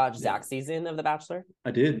 Did you watch Yeah, Zach's season of The Bachelor?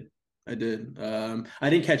 I did. I did. I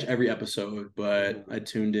didn't catch every episode, but I Mhm.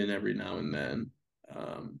 tuned in every now and then.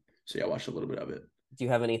 So yeah, I watched a little bit of it. Do you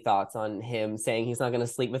have any thoughts on him saying he's not going to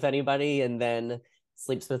sleep with anybody and then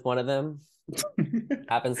sleeps with one of them?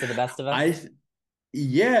 Happens to the best of us. I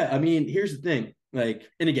Yeah, I mean, here's the thing. Like,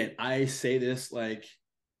 and again, I say this like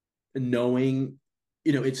knowing,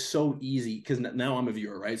 it's so easy because now I'm a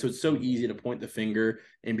viewer, right? So it's so easy to point the finger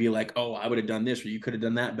and be like, oh, I would have done this or you could have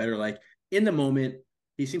done that better. Like in the moment,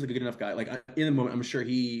 he seems like a good enough guy. Like in the moment, I'm sure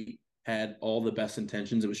he had all the best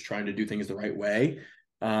intentions. It was trying to do things the right way.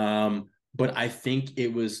 But I think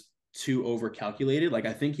it was too over calculated. Like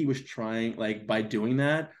I think he was trying, like by doing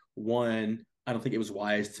that, one, I don't think it was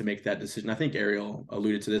wise to make that decision. I think Ariel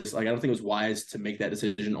alluded to this. Like, I don't think it was wise to make that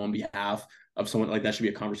decision on behalf of someone. Like, that should be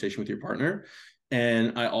a conversation with your partner.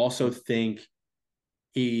 And I also think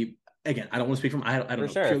he, again, I don't want to speak from, I don't For know,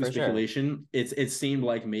 sure, purely for sure. speculation. It seemed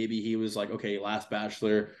like maybe he was like, okay, last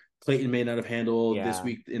Bachelor, Clayton may not have handled this Yeah.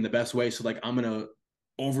 week in the best way. So like, I'm gonna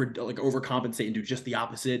overcompensate and do just the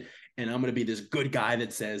opposite. And I'm gonna be this good guy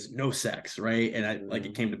that says no sex, right? And I like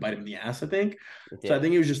it Mm, came to bite him in the ass, I think. it So I did.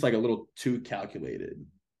 think he was just like a little too calculated.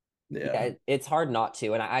 Yeah, Yeah. it's hard not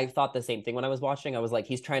to. And I thought the same thing when I was watching. I was like,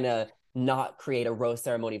 he's trying to not create a rose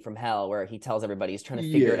ceremony from hell where he tells everybody he's trying to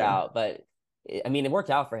figure it Yeah. out. But I mean, it worked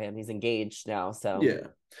out for him. He's engaged now. So, Yeah.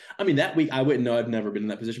 I mean, that week I wouldn't know. I've never been in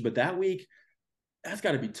that position, but that week, that's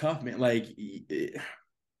got to be tough, man. Like,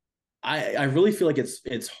 I really feel like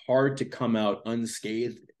it's hard to come out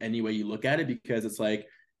unscathed any way you look at it because it's like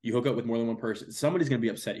you hook up with more than one person, somebody's gonna be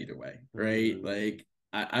upset either way, right? mm, Like,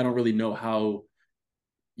 I don't really know how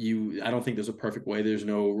I don't think there's a perfect way. There's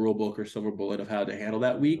no rule book or silver bullet of how to handle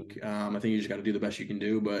that week. mm. I think you just got to do the best you can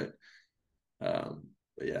do, but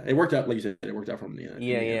yeah, it worked out. Like you said, it worked out from the end in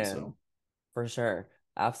Yeah, the end. yeah, So for sure.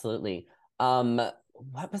 Absolutely.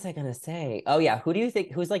 What was I gonna say? Oh yeah, who do you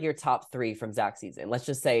think who's like your top three from Zach season? Let's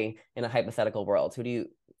just say in a hypothetical world, who do you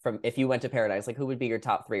from if you went to Paradise, like who would be your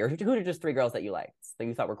top three, or who are just three girls that you liked that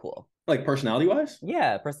you thought were cool? like personality wise.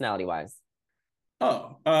 Yeah, personality wise.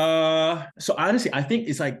 Oh, so honestly, I think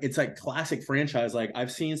it's like classic franchise. Like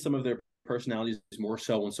I've seen some of their personalities more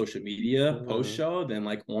so on social media post Hmm. show than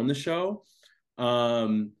like on the show.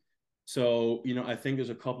 Um, so I think there's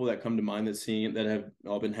a couple that come to mind that have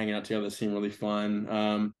all been hanging out together that seem really fun.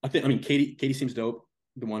 I mean Katie seems dope,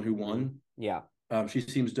 the one who Hmm. won. Yeah, She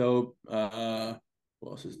seems dope. Who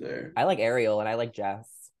else is there? I like Ariel and I like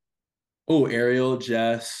Jess. Oh, Ariel,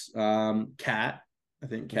 Jess, Kat. I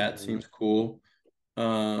think Kat Hmm. seems cool.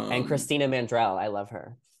 And Um, Christina Mandrell, I love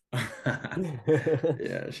her.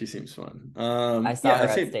 yeah, she seems fun. I saw Yeah, her I'd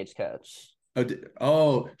at say. Stagecoach.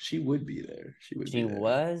 Oh, she would be there. She would be She there.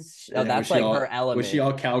 was, oh, And that's like her was she element.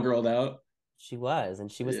 all cowgirled out? She was,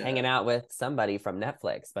 and she was hanging Yeah. out with somebody from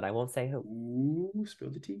Netflix, but I won't say who. Ooh, spill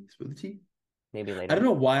the tea. Spill the tea. Maybe I don't later.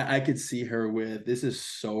 know why I could see her with. This is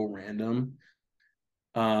so random.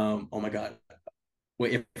 Oh my God.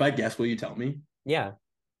 Wait, if I guess, will you tell me? Yeah.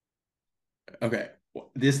 Okay.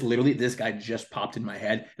 This guy just popped in my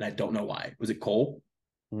head, and I don't know why. Was it Cole?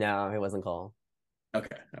 No, it wasn't Cole. Okay.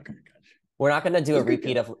 Okay. Gotcha. We're not gonna do It a was a good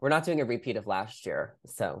repeat guess. of we're not doing a repeat of last year.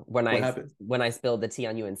 So when What I happened? when I spilled the tea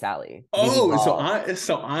on you and Sally, we've Oh, so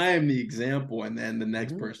evolved. I'm the example, and then the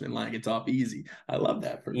next Mhm. person in line gets off easy. I love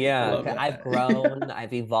that for me. I Yeah, love I've that. grown,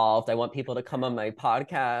 I've evolved. I want people to come on my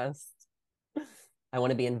podcast. I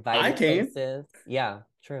want to be I invited came. places. Yeah,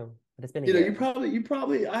 true. But it's been a year.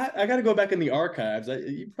 I got to go back in the archives.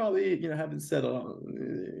 You probably, haven't said, I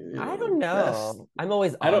don't best. know. I'm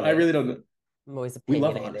always I honest. really don't know. I'm always We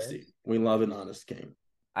love opinionated. honesty. We love an honest king.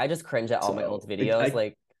 I just cringe at all my old So, videos.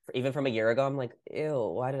 Like even from a year ago, I'm like,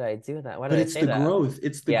 ew, why did I do that? Why did but I it's say the that? growth.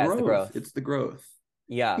 It's the Yeah, it's the growth. growth. It's the growth.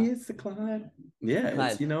 Yeah. It's the climb. Yeah,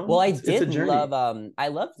 Climb. it's, Well, I it's a did love journey. I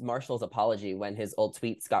loved Marshall's apology when his old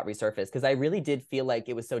tweets got resurfaced because I really did feel like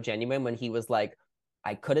it was so genuine when he was like,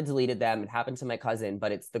 I could have deleted them. It happened to my cousin,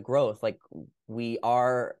 but it's the growth. Like we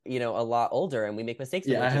are, a lot older and we make mistakes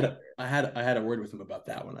when Yeah, we're I had teenagers. a I had I had a word with him about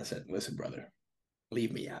that one. I said, "Listen, brother,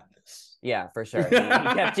 leave me out of this." Yeah, for sure. He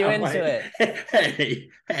kept you I'm into like, it.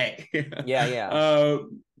 hey. Yeah, yeah.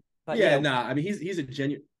 But Yeah, nah. I mean, he's a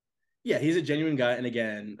genuine guy, and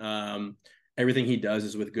again, everything he does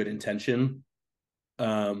is with good intention.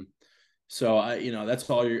 Um, so that's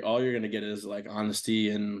all you're gonna get is like honesty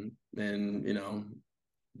and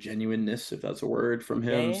genuineness, if that's a word from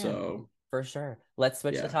yeah, him. yeah, yeah. So For sure. Let's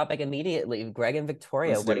switch the yeah, topic immediately. Greg and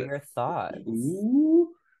Victoria, let's what do are it. your thoughts?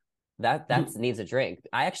 Ooh. That needs a drink.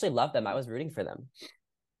 I actually love them. I was rooting for them.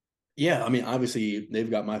 Yeah, I mean, obviously they've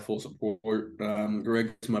got my full support.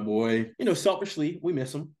 Greg's my boy. Selfishly, we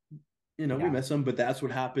miss him. We Yeah. miss him, but that's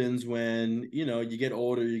what happens when, you get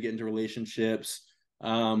older, you get into relationships.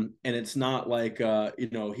 And it's not like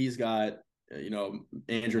he's got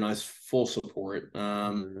Andrew and I's full support,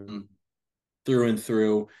 Mhm. through and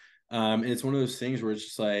through. And it's one of those things where it's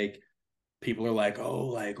just like people are like, oh,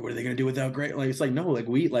 like what are they gonna do without Greg? Like it's like no, like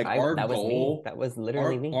we like I our that was me. goal, That was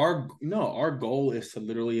literally me. our goal is to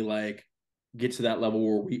literally like get to that level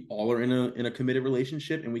where we all are in a committed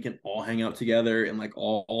relationship and we can all hang out together and like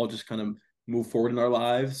all just kind of move forward in our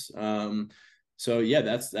lives. So yeah,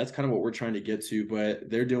 that's kind of what we're trying to get to, but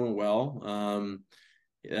they're doing well.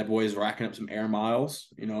 That boy is racking up some air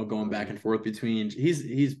miles, going back Mhm. and forth between.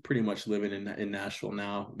 He's pretty much living in Nashville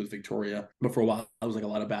now with Victoria, but for a while I was like a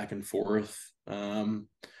lot of back and forth. But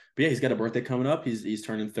yeah, he's got a birthday coming up. He's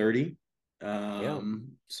turning 30. Yeah.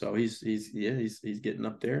 So he's getting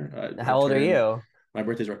up there. I How old are turned you? my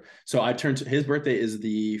birthday's right. So I turned his birthday is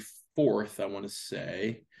the 4th, I want to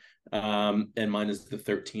say. And mine is the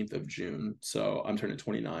 13th of June. So I'm turning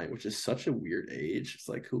 29, which is such a weird age. It's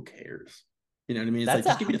like, who cares? You know what I mean? It's like,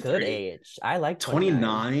 That's just a give me a good 30. age. I like 29.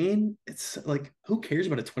 29, it's like, who cares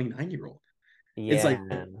about a 29-year-old? It's Yeah. like,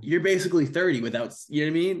 you're basically 30 without, you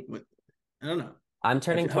know what I mean? I don't know. I'm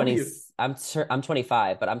turning How old are 20. you? I'm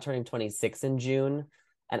 25, but I'm turning 26 in June.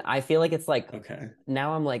 And I feel like it's like Okay.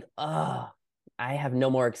 now I'm like, oh, I have no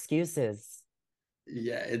more excuses.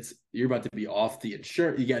 Yeah, you're about to be off the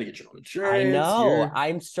insurance. You got to get your own I insurance. know. You're,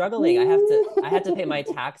 I'm struggling. I had to pay my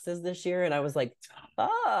Woo! taxes this year and I was like,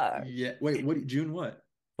 fuck. Yeah. Wait, June what?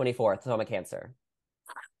 24th, so I'm a Cancer.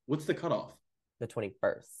 What's the cutoff? The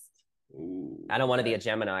 21st. Ooh, I don't want to be a okay.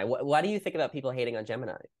 Gemini. Why do you think about people hating on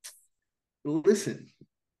Gemini? Listen,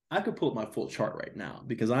 I could pull up my full chart right now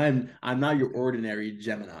because I'm not your ordinary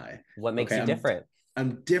Gemini. What makes Okay, you I'm different?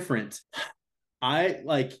 I'm different. I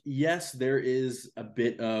like, yes, there is a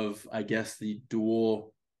bit of, I guess, the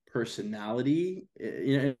dual personality,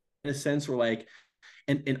 in a sense where like,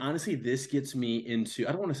 and honestly, this gets me into,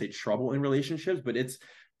 I don't want to say trouble in relationships, but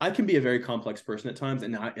I can be a very complex person at times,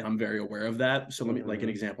 and I'm very aware of that. So let me, like, an Hmm.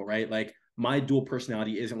 example, right? Like my dual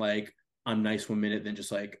personality isn't like I'm nice one minute, then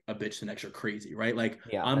just like a bitch the next or crazy, right? Like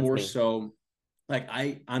Yeah, I'm that's more me. so like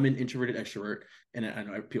I'm an introverted extrovert, and I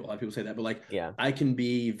know a lot of people say that, but like Yeah. I can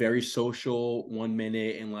be very social one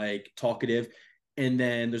minute and like talkative, and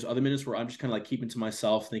then there's other minutes where I'm just kind of like keeping to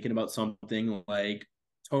myself, thinking about something like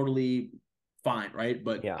totally fine, right?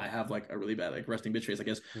 But Yeah. I have like a really bad like resting bitch face, I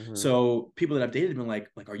guess. Hmm. So people that I've dated have been like,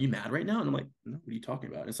 are you mad right now? And I'm like, no, what are you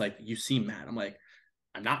talking about? And it's like, you seem mad. I'm like,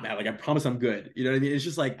 I'm not mad. Like, I promise I'm good. You know what I mean? It's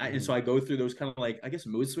just like, and so Hmm. I go through those kind of like, I guess,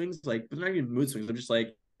 mood swings, like, but not even mood swings. I'm just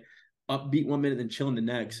like upbeat one minute and chilling the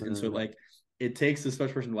next. And so Hmm. like it takes a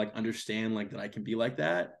special person to like understand like that I can be like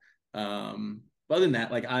that. But other than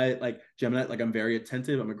that, like I like Gemini, like I'm very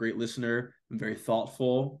attentive. I'm a great listener. I'm very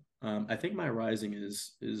thoughtful. I think my rising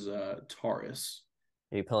is Taurus,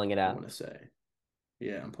 Are you pulling it I up? want to say.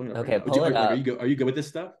 Yeah, I'm pulling it up right Okay, now. pull it Are up. you go? Are you good with this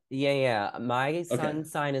stuff? Yeah, yeah. My Okay. sun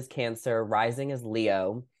sign is Cancer, rising is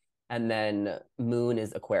Leo, and then moon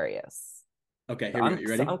is Aquarius. Okay, So here we go.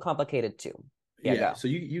 You I'm ready? complicated too. Yeah, Yeah. go. So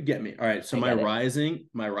you get me. All right. So I get it.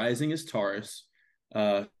 my rising is Taurus,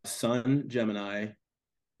 Sun Gemini,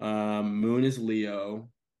 Moon is Leo,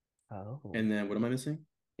 Oh, and then what am I missing?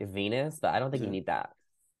 Venus, but I don't Is think you it? need that.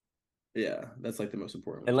 Yeah, that's like the most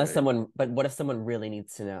important ones, Unless right? someone, but what if someone really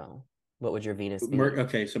needs to know? What would your Venus be?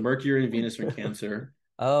 Okay, so Mercury and Venus are in Cancer.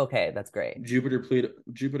 Okay, that's great. Jupiter,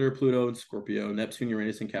 Pluto, and Scorpio. Neptune,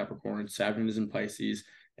 Uranus, and Capricorn. Saturn is in Pisces,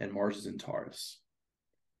 and Mars is in Taurus.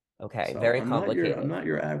 Okay, So very complicated. I'm not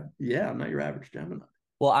your average Gemini.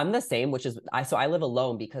 Well, I'm the same, which is I live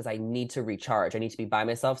alone because I need to recharge. I need to be by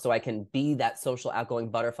myself so I can be that social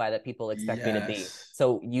outgoing butterfly that people expect me to be. Yes,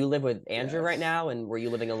 So you live with Andrew right yes. now, and were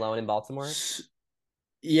you living alone in Baltimore?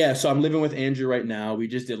 Yeah, so I'm living with Andrew right now. We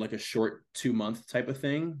just did like a short 2 month type of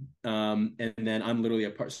thing. And then I'm literally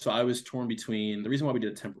a part. So I was torn between the reason why we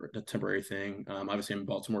did a temporary thing. Obviously I'm in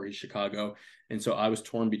Baltimore, he's Chicago. And so I was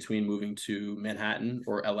torn between moving to Manhattan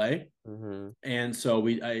or LA. Hmm. And so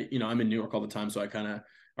I'm in New York all the time. So I kind of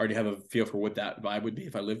already have a feel for what that vibe would be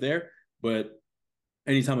if I lived there. But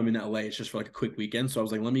anytime I'm in LA, it's just for like a quick weekend. So I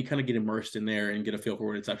was like, let me kind of get immersed in there and get a feel for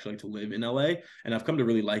what it's actually like to live in LA. And I've come to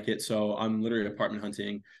really like it. So I'm literally apartment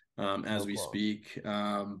hunting Oh, as we cool. speak. But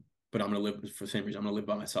I'm gonna live for the same reason. I'm gonna live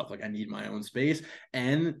by myself. Like I need my own space.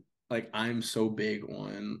 And like I'm so big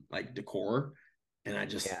on like decor. And I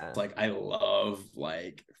just Yeah. like I love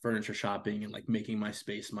like furniture shopping and like making my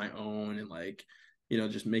space my own and like,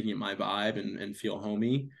 just making it my vibe and feel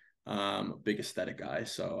homey. Big aesthetic guy.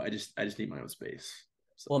 So I just need my own space.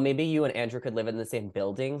 Well, maybe you and Andrew could live in the same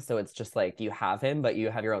building, so it's just like you have him, but you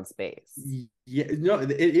have your own space. Yeah, no,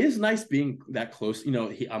 it is nice being that close.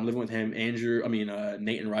 I'm living with him.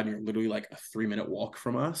 Nate and Rodney are literally like a 3-minute walk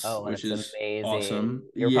from us, Oh, which that's is amazing. awesome.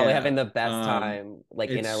 You're probably having Yeah. the best time like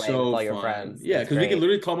in It's LA with so all your fun. friends. Yeah, It's because we could great.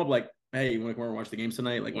 literally call him up like, hey, you want to come over and watch the games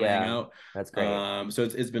tonight? Like, want to hang Yeah, out? that's great. So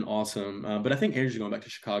it's been awesome. But I think Andrew's going back to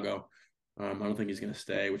Chicago. I don't think he's gonna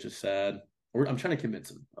stay, which is sad. I'm trying to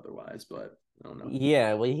convince him otherwise, but I don't know.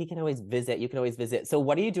 Yeah, well, he can always visit. You can always visit. So,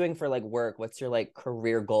 what are you doing for like work? What's your like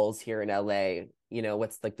career goals here in LA?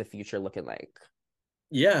 What's like the future looking like?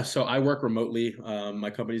 Yeah, so I work remotely. My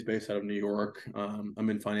company's based out of New York. I'm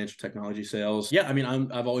in financial technology sales. Yeah,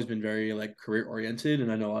 I've always been very like career oriented,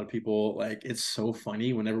 and I know a lot of people like it's so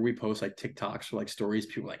funny whenever we post like TikToks or like stories.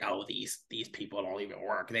 People are like, oh, these people don't even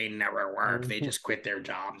work. They never work. They Mhm. just quit their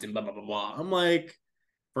jobs and blah blah blah blah. I'm like,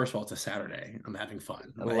 first of all, it's a Saturday. I'm having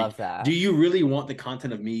fun. I Like, love do that. you really want the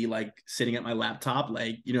content of me like sitting at my laptop?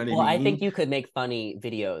 Like, you know what I Well, I think mean? you could make funny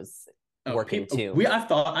videos Oh, working people, too. I've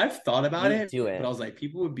thought about You it, do but I it. was like,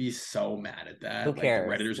 people would be so mad at Who that. Like the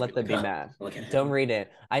cares? Redditors would be Let them like, be oh, mad. look at Don't him. read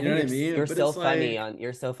it. I You know think what you're I mean? you're But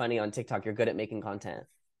so it's funny like, on TikTok. You're good at making content.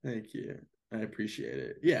 thank you. I appreciate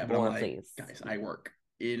it. Yeah, but I'm More, like, please. guys, I work.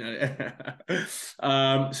 You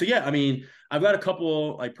know. So yeah, I've got a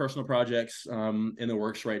couple like personal projects in the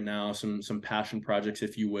works right now, some passion projects,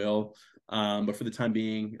 if you will. But for the time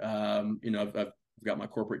being, I've got my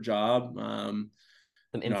corporate job.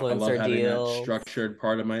 Some I love influencer having that deals. structured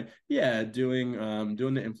part of my doing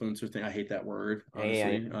the influencer thing. I hate that word, Yeah,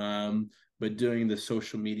 honestly. But doing the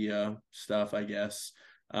social media stuff, I guess.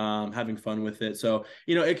 Having fun with it. So,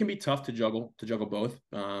 it can be tough to juggle both.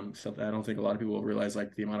 So I don't think a lot of people realize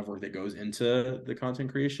like the amount of work that goes into the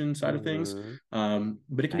content creation side of things. hmm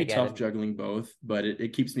But it can I be get tough it. juggling both, but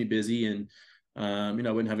it keeps me busy and I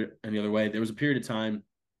wouldn't have it any other way. There was a period of time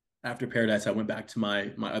after Paradise, I went back to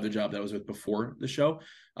my other job that I was with before the show,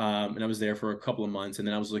 and I was there for a couple of months, and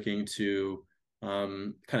then I was looking to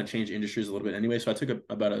kind of change industries a little bit anyway. So I took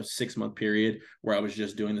about a 6-month period where I was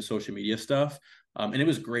just doing the social media stuff, and it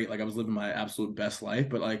was great. Like I was living my absolute best life,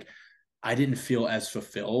 but like I didn't feel as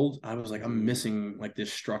fulfilled. I was like I'm Mm. missing like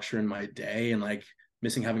this structure in my day and like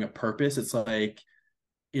missing having a purpose. It's like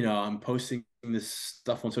I'm posting this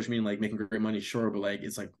stuff on social media, like making great money, sure, but like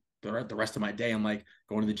it's like the rest of my day, I'm like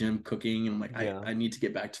going to the gym, cooking, and I'm like Yeah. I need to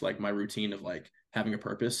get back to like my routine of like having a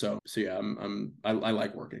purpose. So yeah, I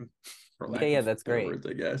like working, for Yeah, lack yeah, of that's better great. words,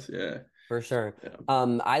 I guess. Yeah, For sure.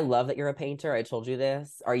 yeah, I love that you're a painter. I told you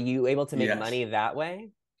this. Are you able to make yes, money that way?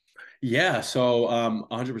 yeah. So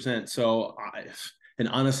 100%. And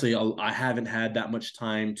honestly, I haven't had that much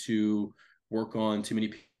time to work on too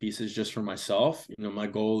many pieces just for myself. My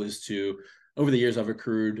goal is to, over the years, I've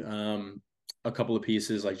accrued a couple of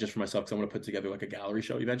pieces like just for myself because I want to put together like a gallery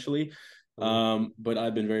show eventually. Mm. But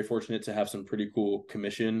I've been very fortunate to have some pretty cool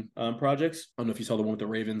commission projects. I don't know if you saw the one with the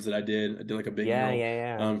Ravens that I did. I did like a big Yeah, mural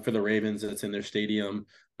yeah, yeah. for the Ravens that's in their stadium.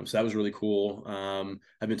 So that was really cool.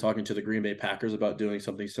 I've been talking to the Green Bay Packers about doing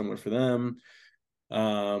something similar for them,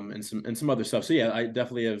 and some other stuff. So yeah, I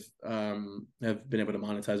definitely have been able to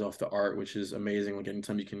monetize off the art, which is amazing. Like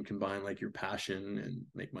anytime you can combine like your passion and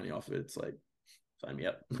make money off of it, it's like sign me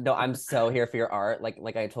up. No, I'm so here for your art.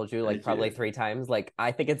 Like I told you, like Thank probably you. 3 times. Like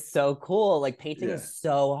I think it's so cool. Like painting Yeah. is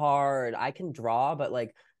so hard. I can draw, but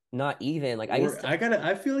like not even. Like I used to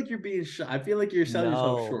I feel like you're being shy. I feel like you're selling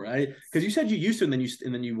yourself no. short. Because you said you used to, and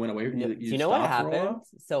then you went away. No, do You you know what stopped for a happened? while.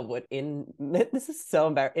 So what in this is so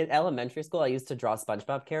embarrassing. In elementary school, I used to draw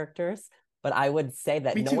SpongeBob characters, but I would say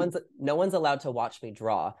that Me too. no one's allowed to watch me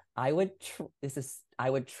draw. I would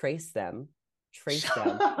trace them,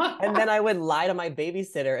 and then I would lie to my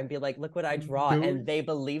babysitter and be like, "Look what I draw," No, and they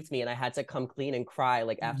believed me, and I had to come clean and cry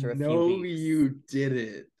like after a few no, weeks. you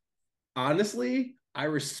didn't. Honestly, I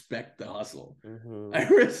respect the hustle. Hmm I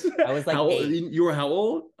res- I was like how old 8, you were? How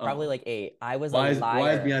old? probably Oh, like 8. I was a wise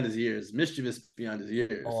liar. beyond his years, mischievous beyond his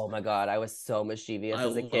years. Oh my God, I was so I mischievous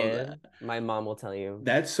as a love kid. that. My mom will tell you.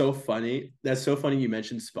 That's so funny. That's so funny. You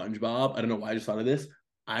mentioned SpongeBob. I don't know why I just thought of this.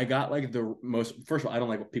 I got like the most. First of all, I don't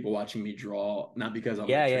like people watching me draw. Not because I'm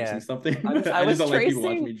Yeah, like yeah. tracing something. I I just was don't like people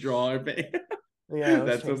watching tracing. me draw or paint. Yeah, I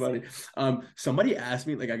was That's so funny. tracing. Somebody asked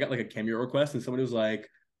me, like, I got like a cameo request, and somebody was like,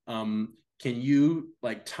 can you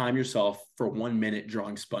like time yourself for 1 minute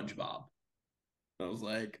drawing SpongeBob? I was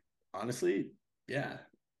like, honestly, yeah,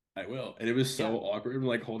 I will. And it was Yeah. so awkward,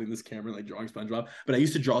 like holding this camera and like drawing SpongeBob. But I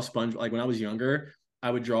used to draw Sponge like when I was younger. I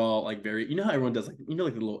would draw like how everyone does like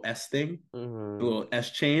like the little S thing, the hmm little S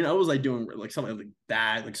chain. I was like doing like something like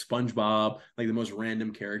that, like SpongeBob, like the most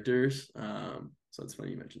random characters. So it's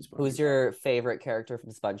funny you mentioned Who's SpongeBob. your favorite character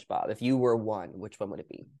from SpongeBob? If you were one, which one would it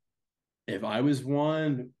be? If I was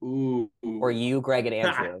one, Or ooh. you, Greg and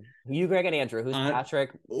Andrew? You, Greg and Andrew. Who's I,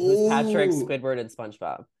 Patrick? Who's Patrick, ooh. Squidward, and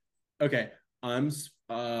SpongeBob? Okay.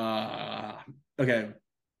 Okay.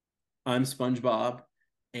 I'm SpongeBob,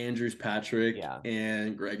 Andrew's Patrick, Yeah,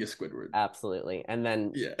 and Greg is Squidward. absolutely. And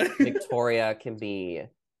then Yeah. Victoria can be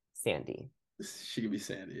Sandy, She could be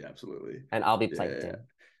Sandy, absolutely. and I'll be Yeah. Plankton.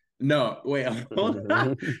 No, wait, hold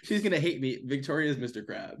on. She's gonna hate me. Victoria's Mr.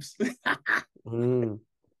 Krabs. Mm.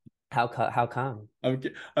 How come? I'm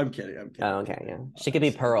kidding. I'm kidding. Oh, I'm okay, yeah. kidding. She could be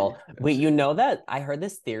Sandy. Pearl. No, Wait, you Sandy. know that I heard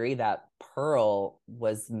this theory that Pearl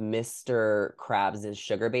was Mr. Krabs'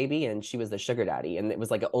 sugar baby and she was the sugar daddy, and it was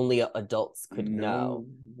like only adults could know. No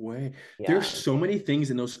way. There's Yeah. so many things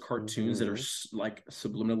in those cartoons that are Hmm. like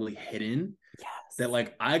subliminally hidden that Yes.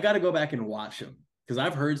 like I got to go back and watch them because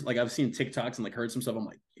I've heard like I've seen TikToks and like heard some stuff. I'm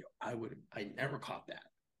like, yo, I never caught that.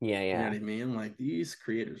 Yeah, You know what yeah. I mean? Like these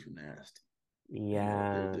creators are nasty. They know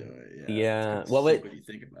what they're Yeah. doing. Yeah, it's kind Yeah. of sick when you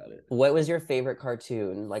think about it. What was your favorite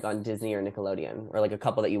cartoon like on Disney or Nickelodeon or like a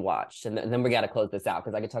couple that you watched? And then we got to close this out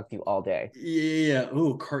because I could talk to you all day. Yeah.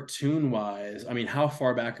 Oh, cartoon wise, I mean, how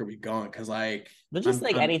far back are we going? Because like But just I'm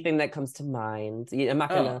like I'm anything that comes to mind. I'm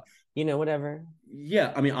not oh gonna, whatever.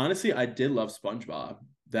 yeah. I mean, honestly, I did love SpongeBob.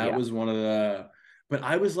 That Yeah. was one of the. But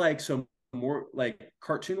I was like so more like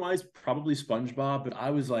cartoon wise, probably SpongeBob. But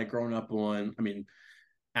I was like growing up on. I mean,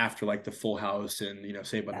 after like the Full House and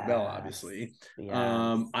Saved by the Bell, Yes. obviously.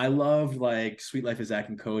 Yes. I loved like Sweet Life of Zach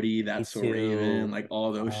and Cody, Me That's So Raven, too. like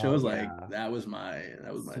all those Oh shows. Like yeah. that was my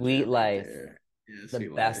Sweet jam right Life, there. Yeah, the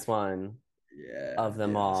Sweet best Life. one Yeah, of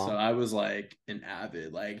them yeah. So all. I was like an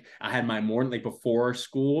avid. Like I had my morning, like before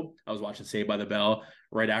school, I was watching Saved by the Bell.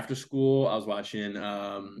 Right after school, I was watching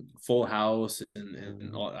Full House, and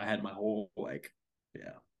Mhm. all, I had my whole like,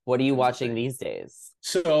 yeah, What are you it was a watching thing. these days?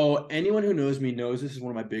 So anyone who knows me knows this is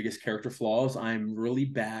one of my biggest character flaws. I'm really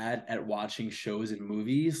bad at watching shows and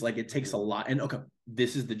movies. Like it takes a Mhm. lot. And okay,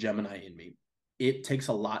 this is the Gemini in me. It takes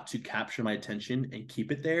a lot to capture my attention and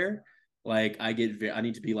keep it there. Like I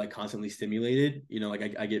need to be like constantly stimulated.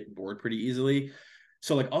 Like I get bored pretty easily.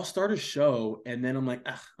 So like I'll start a show and then I'm like,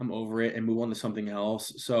 I'm over it and move on to something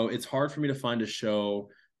else. So it's hard for me to find a show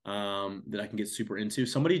that I can get super into.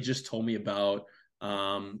 Somebody just told me about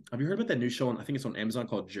have you heard about that new show I think it's on Amazon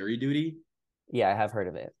called Jury Duty? Yeah, I have heard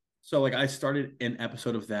of it. So like I started an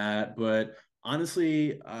episode of that, but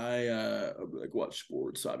honestly, I like watch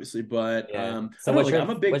sports obviously, but Yeah. I So don't know, what's like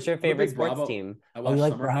your what's your I'm a favorite big sports Bravo. team? I Oh, you watch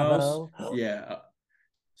like Summer House. Bravo? Yeah.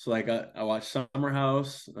 So like I watched Summer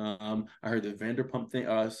House. I heard the Vanderpump thing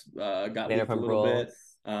got leaked a Vanderpump little bit.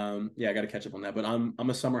 Rules. Yeah, I got to catch up on that, but I'm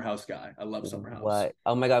a Summer House guy. I love Summer House. What?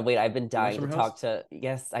 Oh my God, wait, I've been You watch dying to Summer talk House? to.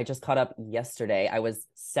 Yes, I just caught up yesterday. I was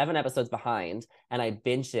 7 episodes behind and I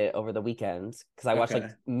binged it over the weekend because I watched like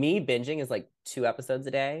Okay. me binging is like 2 episodes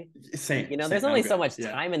a day. Same, There's same. I'm only so good. much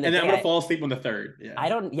Yeah. time in the And then I'm day. gonna fall asleep on the third. I Yeah.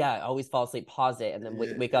 don't, yeah, I always fall asleep, pause it, and then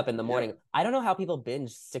Yeah. wake up in the morning. Yep. I don't know how people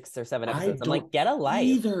binge 6 or 7 episodes. I I'm like, don't get a life,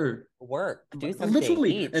 either. work, do something,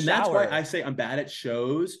 Literally. eat, And that's why I shower. say I'm bad at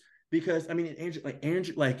shows because I mean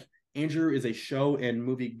Andrew is a show and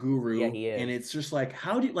movie Yeah, guru. he And is. it's just like,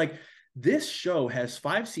 how do you like this show has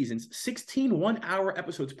 5 seasons, 16 1 hour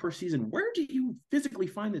episodes per season. Where do you physically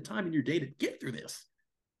find the time in your day to get through this?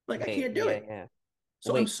 Like I Wait, can't do yeah, it. yeah.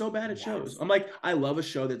 So I'm Wait, so bad at shows. yes. I'm like, I love a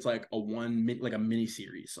show that's like like a mini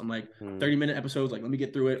series. I'm like Hmm. 30-minute episodes. Like, let me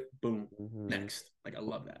get through it. Boom. Hmm. Next. Like, I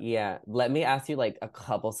love that. Yeah, let me ask you like a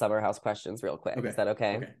couple summer house questions real quick. Is Okay. that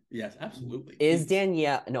okay? Okay. Yes, absolutely. Is Please.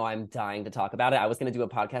 Danielle, no, I'm dying to talk about it. I was going to do a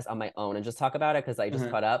podcast on my own and just talk about it because I just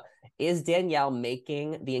Uh-huh. caught up. Is Danielle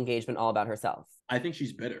making the engagement all about herself? I think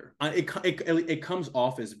she's bitter. It comes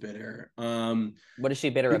off as bitter. What is she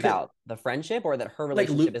bitter Because about? The friendship or that her like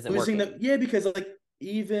relationship isn't losing working? the yeah, because like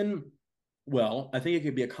even well, I think it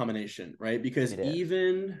could be a combination, right? It Because is.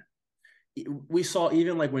 even we saw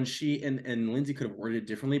even like when she and Lindsay could have worded it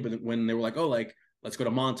differently, but when they were like, oh, like let's go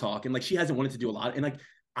to Montauk, and like she hasn't wanted to do a lot, and like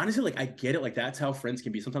honestly, like I get it, like that's how friends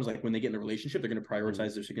can be. Sometimes like when they get in a relationship, they're going to Mhm.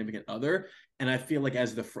 prioritize their significant other, and I feel like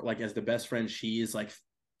as the best friend, she is like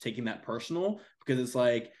taking that personal because it's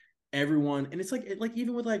like everyone, and it's like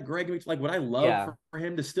even with like Greg, like would I love Yeah. for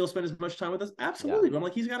him to still spend as much time with us? Yeah. Absolutely, but I'm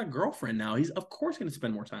like he's got a girlfriend now. He's of course going to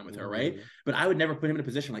spend more time with her, right? Hmm. But I would never put him in a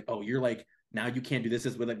position like, oh, you're like now you can't do this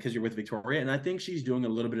as with because you're with Victoria. And I think she's doing a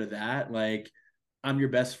little bit of that. Like, I'm your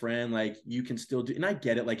best friend. Like, you can still do, and I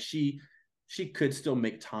get it. Like, she could still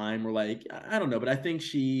make time or like, I don't know, but I think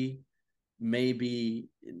maybe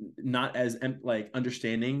not as like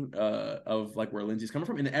understanding of like where Lindsay's coming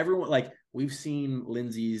from, and everyone like we've seen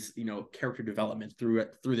Lindsay's character development through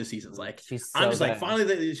the seasons. Like She's I'm so just like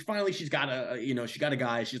good. finally she's got she got a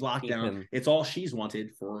guy, she's locked Keep down. him. It's all she's wanted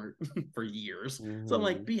for for years. So I'm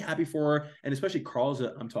like, Hmm. be happy for her, and especially Carl's.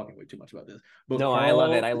 I'm talking way too much about this, but No, I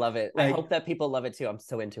love it. Carl I love it. I like hope that people love it too. I'm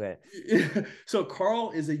so into it. so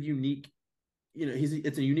Carl is a unique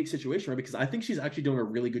it's a unique situation, right? Because I think she's actually doing a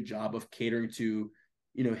really good job of catering to,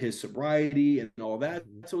 his sobriety and all that.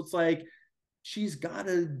 Mhm. So it's like she's got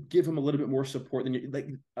to give him a little bit more support than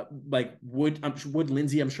like would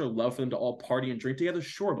Lindsay, I'm sure, love for them to all party and drink together,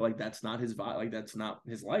 sure, but like that's not his vibe, like that's not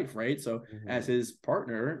his life, right? So as Mhm. his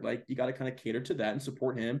partner, like you got to kind of cater to that and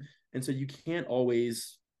support him, and so you can't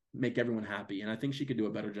always make everyone happy, and I think she could do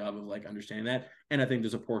a better job of like understanding that, and I think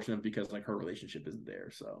there's a portion of because like her relationship isn't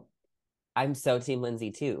there, so I'm so team Lindsay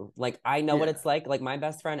too. Like I know what yeah. it's like. Like my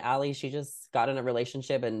best friend Allie, she just got in a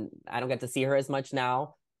relationship and I don't get to see her as much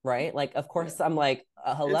now, right? Like of Yeah. course I'm like,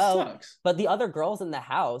 It hello. sucks. But the other girls in the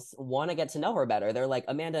house want to get to know her better. They're like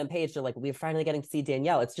Amanda and Paige, they're like, we're finally getting to see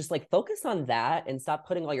Danielle. It's just like focus on that and stop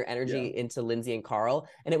putting all your energy Yeah. into Lindsay and Carl.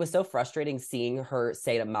 And it was so frustrating seeing her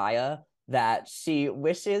say to Maya that she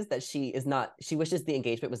wishes that she is not, she wishes the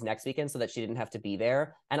engagement was next weekend so that she didn't have to be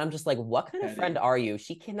there. And I'm just like, what kind of friend Petty. are you?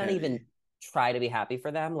 She cannot even Petty. try to be happy for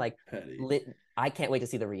them. Like, Petty. I can't wait to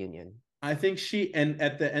see the reunion. I think and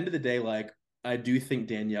at the end of the day, like, I do think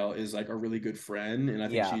Danielle is like a really good friend, and I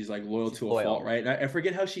think Yeah, she's like loyal she's to a fault, loyal. right? And I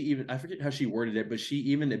forget how she worded it, but she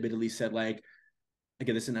even admittedly said like,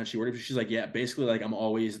 again, this isn't how she worded it, but she's like, yeah, basically like I'm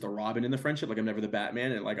always the Robin in the friendship, like I'm never the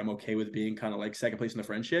Batman, and like I'm okay with being kind of like second place in the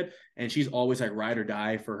friendship, and she's always like ride or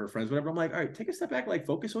die for her friends, whatever. I'm like, all right, take a step back, like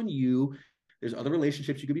focus on you. There's other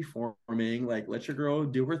relationships you could be forming, like let your girl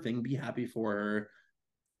do her thing, be happy for her.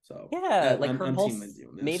 So Yeah, like her I'm whole team Lindsay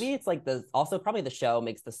on maybe this. it's like the also probably the show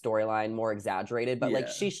makes the storyline more exaggerated, but like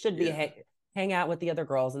Yeah, she should be yeah, hang out with the other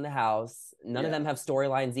girls in the house. None of them yeah. have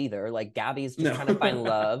storylines either. Like Gabby's just No, trying to find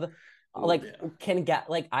love. well, Like yeah. can get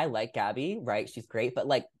like I like Gabby, right? She's great, but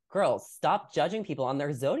like girls, stop judging people on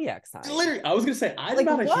their zodiac sign. Literally, I was gonna say I'm Like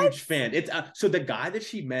not a what? huge fan. It's so the guy that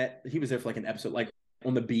she met, he was there for like an episode, like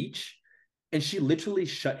on the beach, and she literally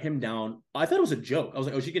shut him down. I thought it was a joke. I was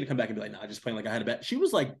like, oh, she's gonna come back and be like, nah, just playing like I had a bet. She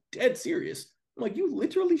was like dead serious. I'm like, you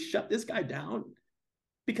literally shut this guy down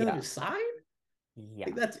because of Yeah. his sign? Like Yeah.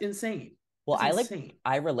 that's insane. Well, That's insane.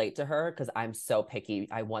 I relate to her because I'm so picky.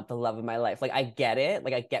 I want the love of my life. Like I get it.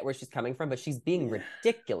 Like I get where she's coming from, but she's being Yeah.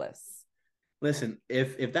 ridiculous. Listen,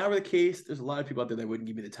 if that were the case, there's a lot of people out there that wouldn't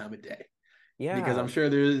give me the time of day. Because I'm Yeah. sure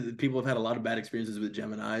there's people have had a lot of bad experiences with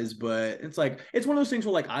Geminis, but it's like it's one of those things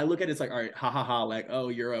where like I look at it, it's like, all right, ha ha ha, like, oh,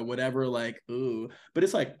 you're a whatever, like, ooh. But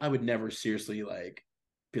it's like I would never seriously like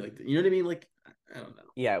be like, you know what I mean? Like, I don't know.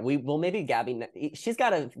 Yeah, we well maybe Gabby she's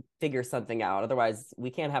got to figure something out. Otherwise,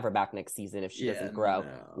 we can't have her back next season if she Yeah, doesn't grow.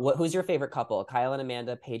 What no. who's your favorite couple? Kyle and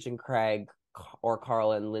Amanda, Paige and Craig, or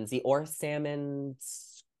Carl and Lindsay, or Sam and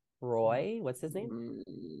Troy? What's his name?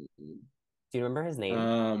 Do you remember his name?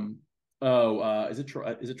 Um. Oh, is it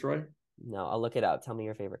Troy? Is it Troy? No, I'll look it up. Tell me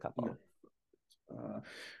your favorite No. couple. Uh,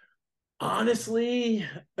 honestly,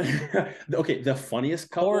 okay. The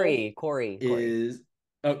funniest couple Corey. is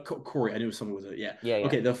Corey. I knew someone was it. Yeah. Yeah, yeah.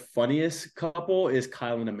 Okay. The funniest couple is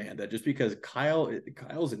Kyle and Amanda, just because Kyle's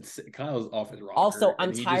off his Also, rocker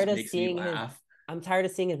and he just makes me laugh. I'm tired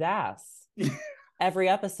of seeing his ass. Every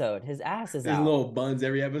episode, his ass is There's out. little buns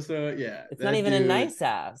every episode. Yeah, It's not that even a dude. nice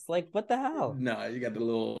ass. Like, what the hell? No, you got the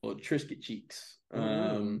little Trisket cheeks.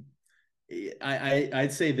 Mm-mm.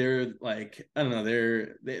 I'd say they're like I don't know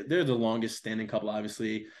they're the longest standing couple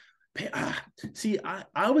obviously. See,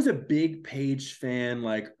 I was a big Paige fan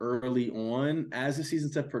like early on. As the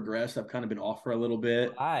seasons have progressed, I've kind of been off her a little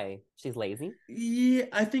bit. Why? She's lazy. Yeah,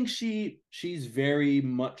 I think she's very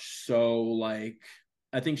much so like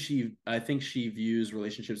I think she views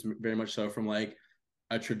relationships very much so from like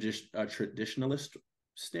a traditionalist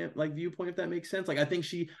stamp like viewpoint, if that makes sense. Like I think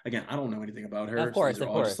she again, I don't know anything about her, so these are Of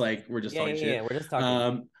all just course. like we're just Yeah, talking yeah, yeah. shit. We're just talking.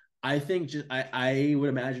 Um, I think just I would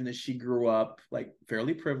imagine that she grew up like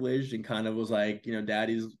fairly privileged and kind of was like,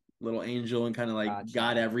 daddy's little angel and kind of like got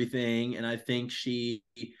Gotcha. everything. And I think she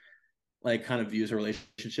like kind of views her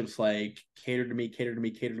relationships like cater to me, cater to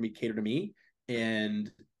me, cater to me, cater to me.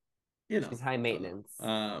 And She's high I don't know. maintenance.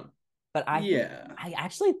 But I think Yeah.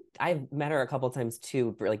 I've met her a couple times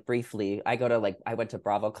too, like briefly. I went to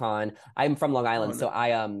BravoCon. I'm from Long Oh Island, so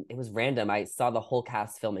no. it was random. I saw the whole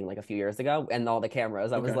cast filming like a few years ago and all the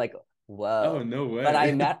cameras. I was Okay. like, Oh, Whoa. no But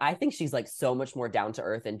way. I think she's like so much more down to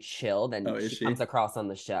earth and chill Oh, than is she comes she? across on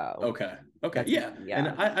the show. Okay. Okay. That's Yeah. And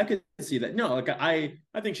yeah. I could see that. No, like I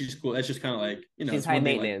think she's cool. That's just kind of like, She's it's high one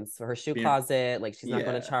thing like maintenance for her shoe being, closet. Like she's not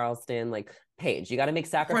going to yeah. Charleston. Like Paige, you got to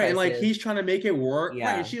make Right. And like sacrifices. he's trying to make it work. Right.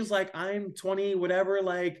 And Yeah. she was like, I'm 20, whatever.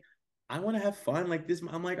 Like, I want to have fun. Like this.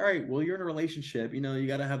 I'm like, all right, well, you're in a relationship. You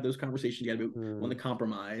got to have those conversations. You got to be willing Mm. to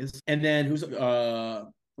compromise. And then who's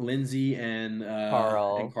Lindsay and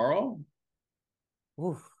Carl. Carl?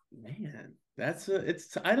 Oof. Man, it's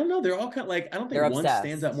I don't know. They're all kind of like I don't They're think one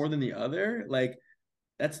stands out obsessed. more than the other. Like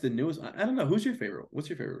that's the newest. I don't know. Who's your favorite? What's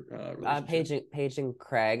your favorite relationship? Paige and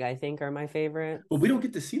Craig, I think, are my favorites. Well, we don't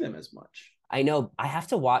get to see them as much. I know I have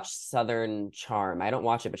to watch Southern Charm. I don't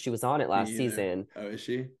watch it, but she was on it Me last either. season. Oh, is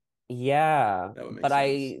she? Yeah, That would make but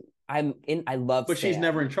sense. I love But she's Sam.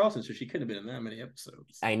 never in Charleston, so she couldn't have been in that many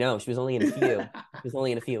episodes. I know she was only in a few. She was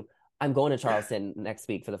only in a few. I'm going to Charleston next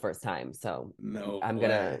week for the first time, so No I'm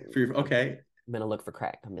gonna way. Okay. I'm gonna look for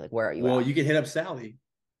Craig. I'm gonna be like, where are you Well, at? you can hit up Sally,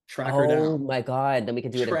 track her Oh down, my God, then we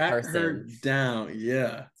can do it in track her person. down.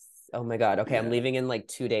 Yeah, Oh my God. Okay, I'm yeah. leaving in like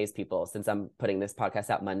 2 days, people, since I'm putting this podcast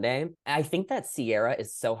out Monday. I think that Sierra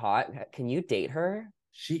is so hot. Can you date her?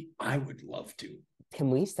 I would love to. Can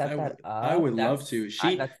we set that I up? would love to. I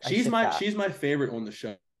ship that. She's my favorite on the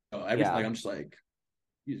show. Everything Yeah. like I'm just like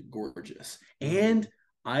she's gorgeous, Mhm. and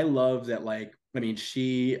I love that. Like I mean, is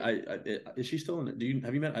she still in it?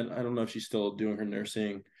 Have you met? I don't know if she's still doing her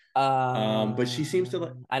nursing. But she seems to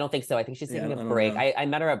like. I don't think so. I think she's Yeah, taking a I don't break. know. I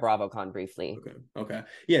met her at BravoCon briefly. Okay, okay,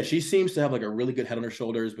 yeah, she seems to have like a really good head on her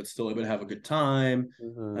shoulders, but still able to have a good time.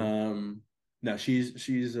 Mhm. Um, no, she's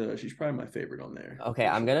probably my favorite on there Okay, for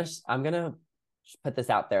sure. I'm gonna put this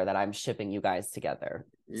out there that I'm shipping you guys together.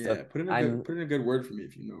 So Yeah, I'm put in a good word for me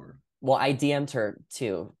if you know her. well, I DM'd her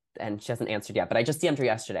too, and she hasn't answered yet, but I just DM'd her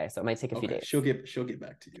yesterday, so it might take a few Okay, days. she'll get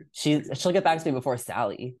back to you. She'll get back to me before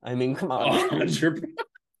Sally. I mean, come on. 100%.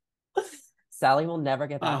 Sally will never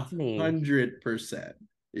get back to me. 100%.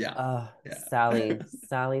 Yeah. Yeah.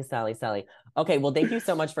 Sally. Okay, well, thank you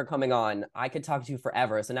so much for coming on. I could talk to you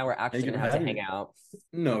forever, so now we're Thank actually you gonna for have to having hang me. out.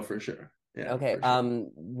 No, for sure. Yeah, Okay, for sure.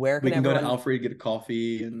 where We can can go to everyone? Alfred, get a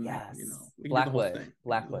coffee, and Yes, we can do the whole Blackwood, thing. We can do the whole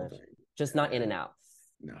Blackwood, thing. just not In Yeah. and Out.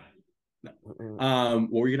 No. No. Mm-mm.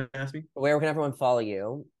 What were you gonna ask me? Where can everyone follow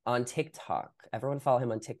you on TikTok? Everyone follow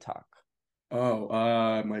him on TikTok. Oh,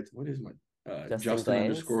 my what is my Justin Justin Glaze.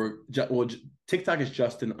 underscore TikTok is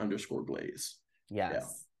Justin underscore Glaze. Yeah.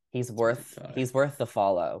 Yes, It's on TikTok. he's worth the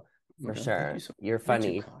follow Oh my for God, thank you sure. so You're much.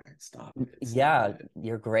 You're too funny. kind. Stop it. Stop Yeah, it.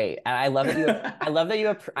 you're great. And I love that I love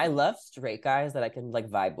that I love straight guys that I can like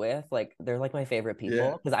vibe with. Like they're like my favorite Yeah.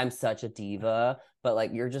 people because I'm such a diva, but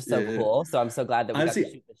like you're just so Yeah. cool. So I'm so glad that we got to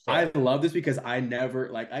Honestly, shoot the I shit. love this because I never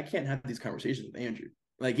like I can't have these conversations with Andrew.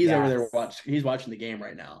 Like he's over there Yes. he's watching the game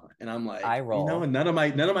right now. And I'm I like, roll. none of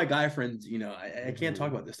my guy friends, I can't talk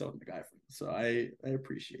Mhm. about this stuff with my guy friends. So I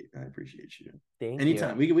appreciate you. Thank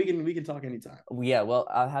Anytime. you. We can talk anytime. Yeah, well,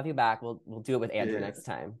 I'll have you back. We'll do it with Andrew Yeah. next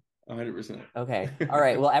time. 100%. Okay. All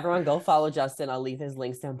right. Well, everyone go follow Justin. I'll leave his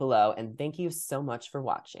links down below. And thank you so much for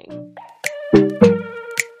watching.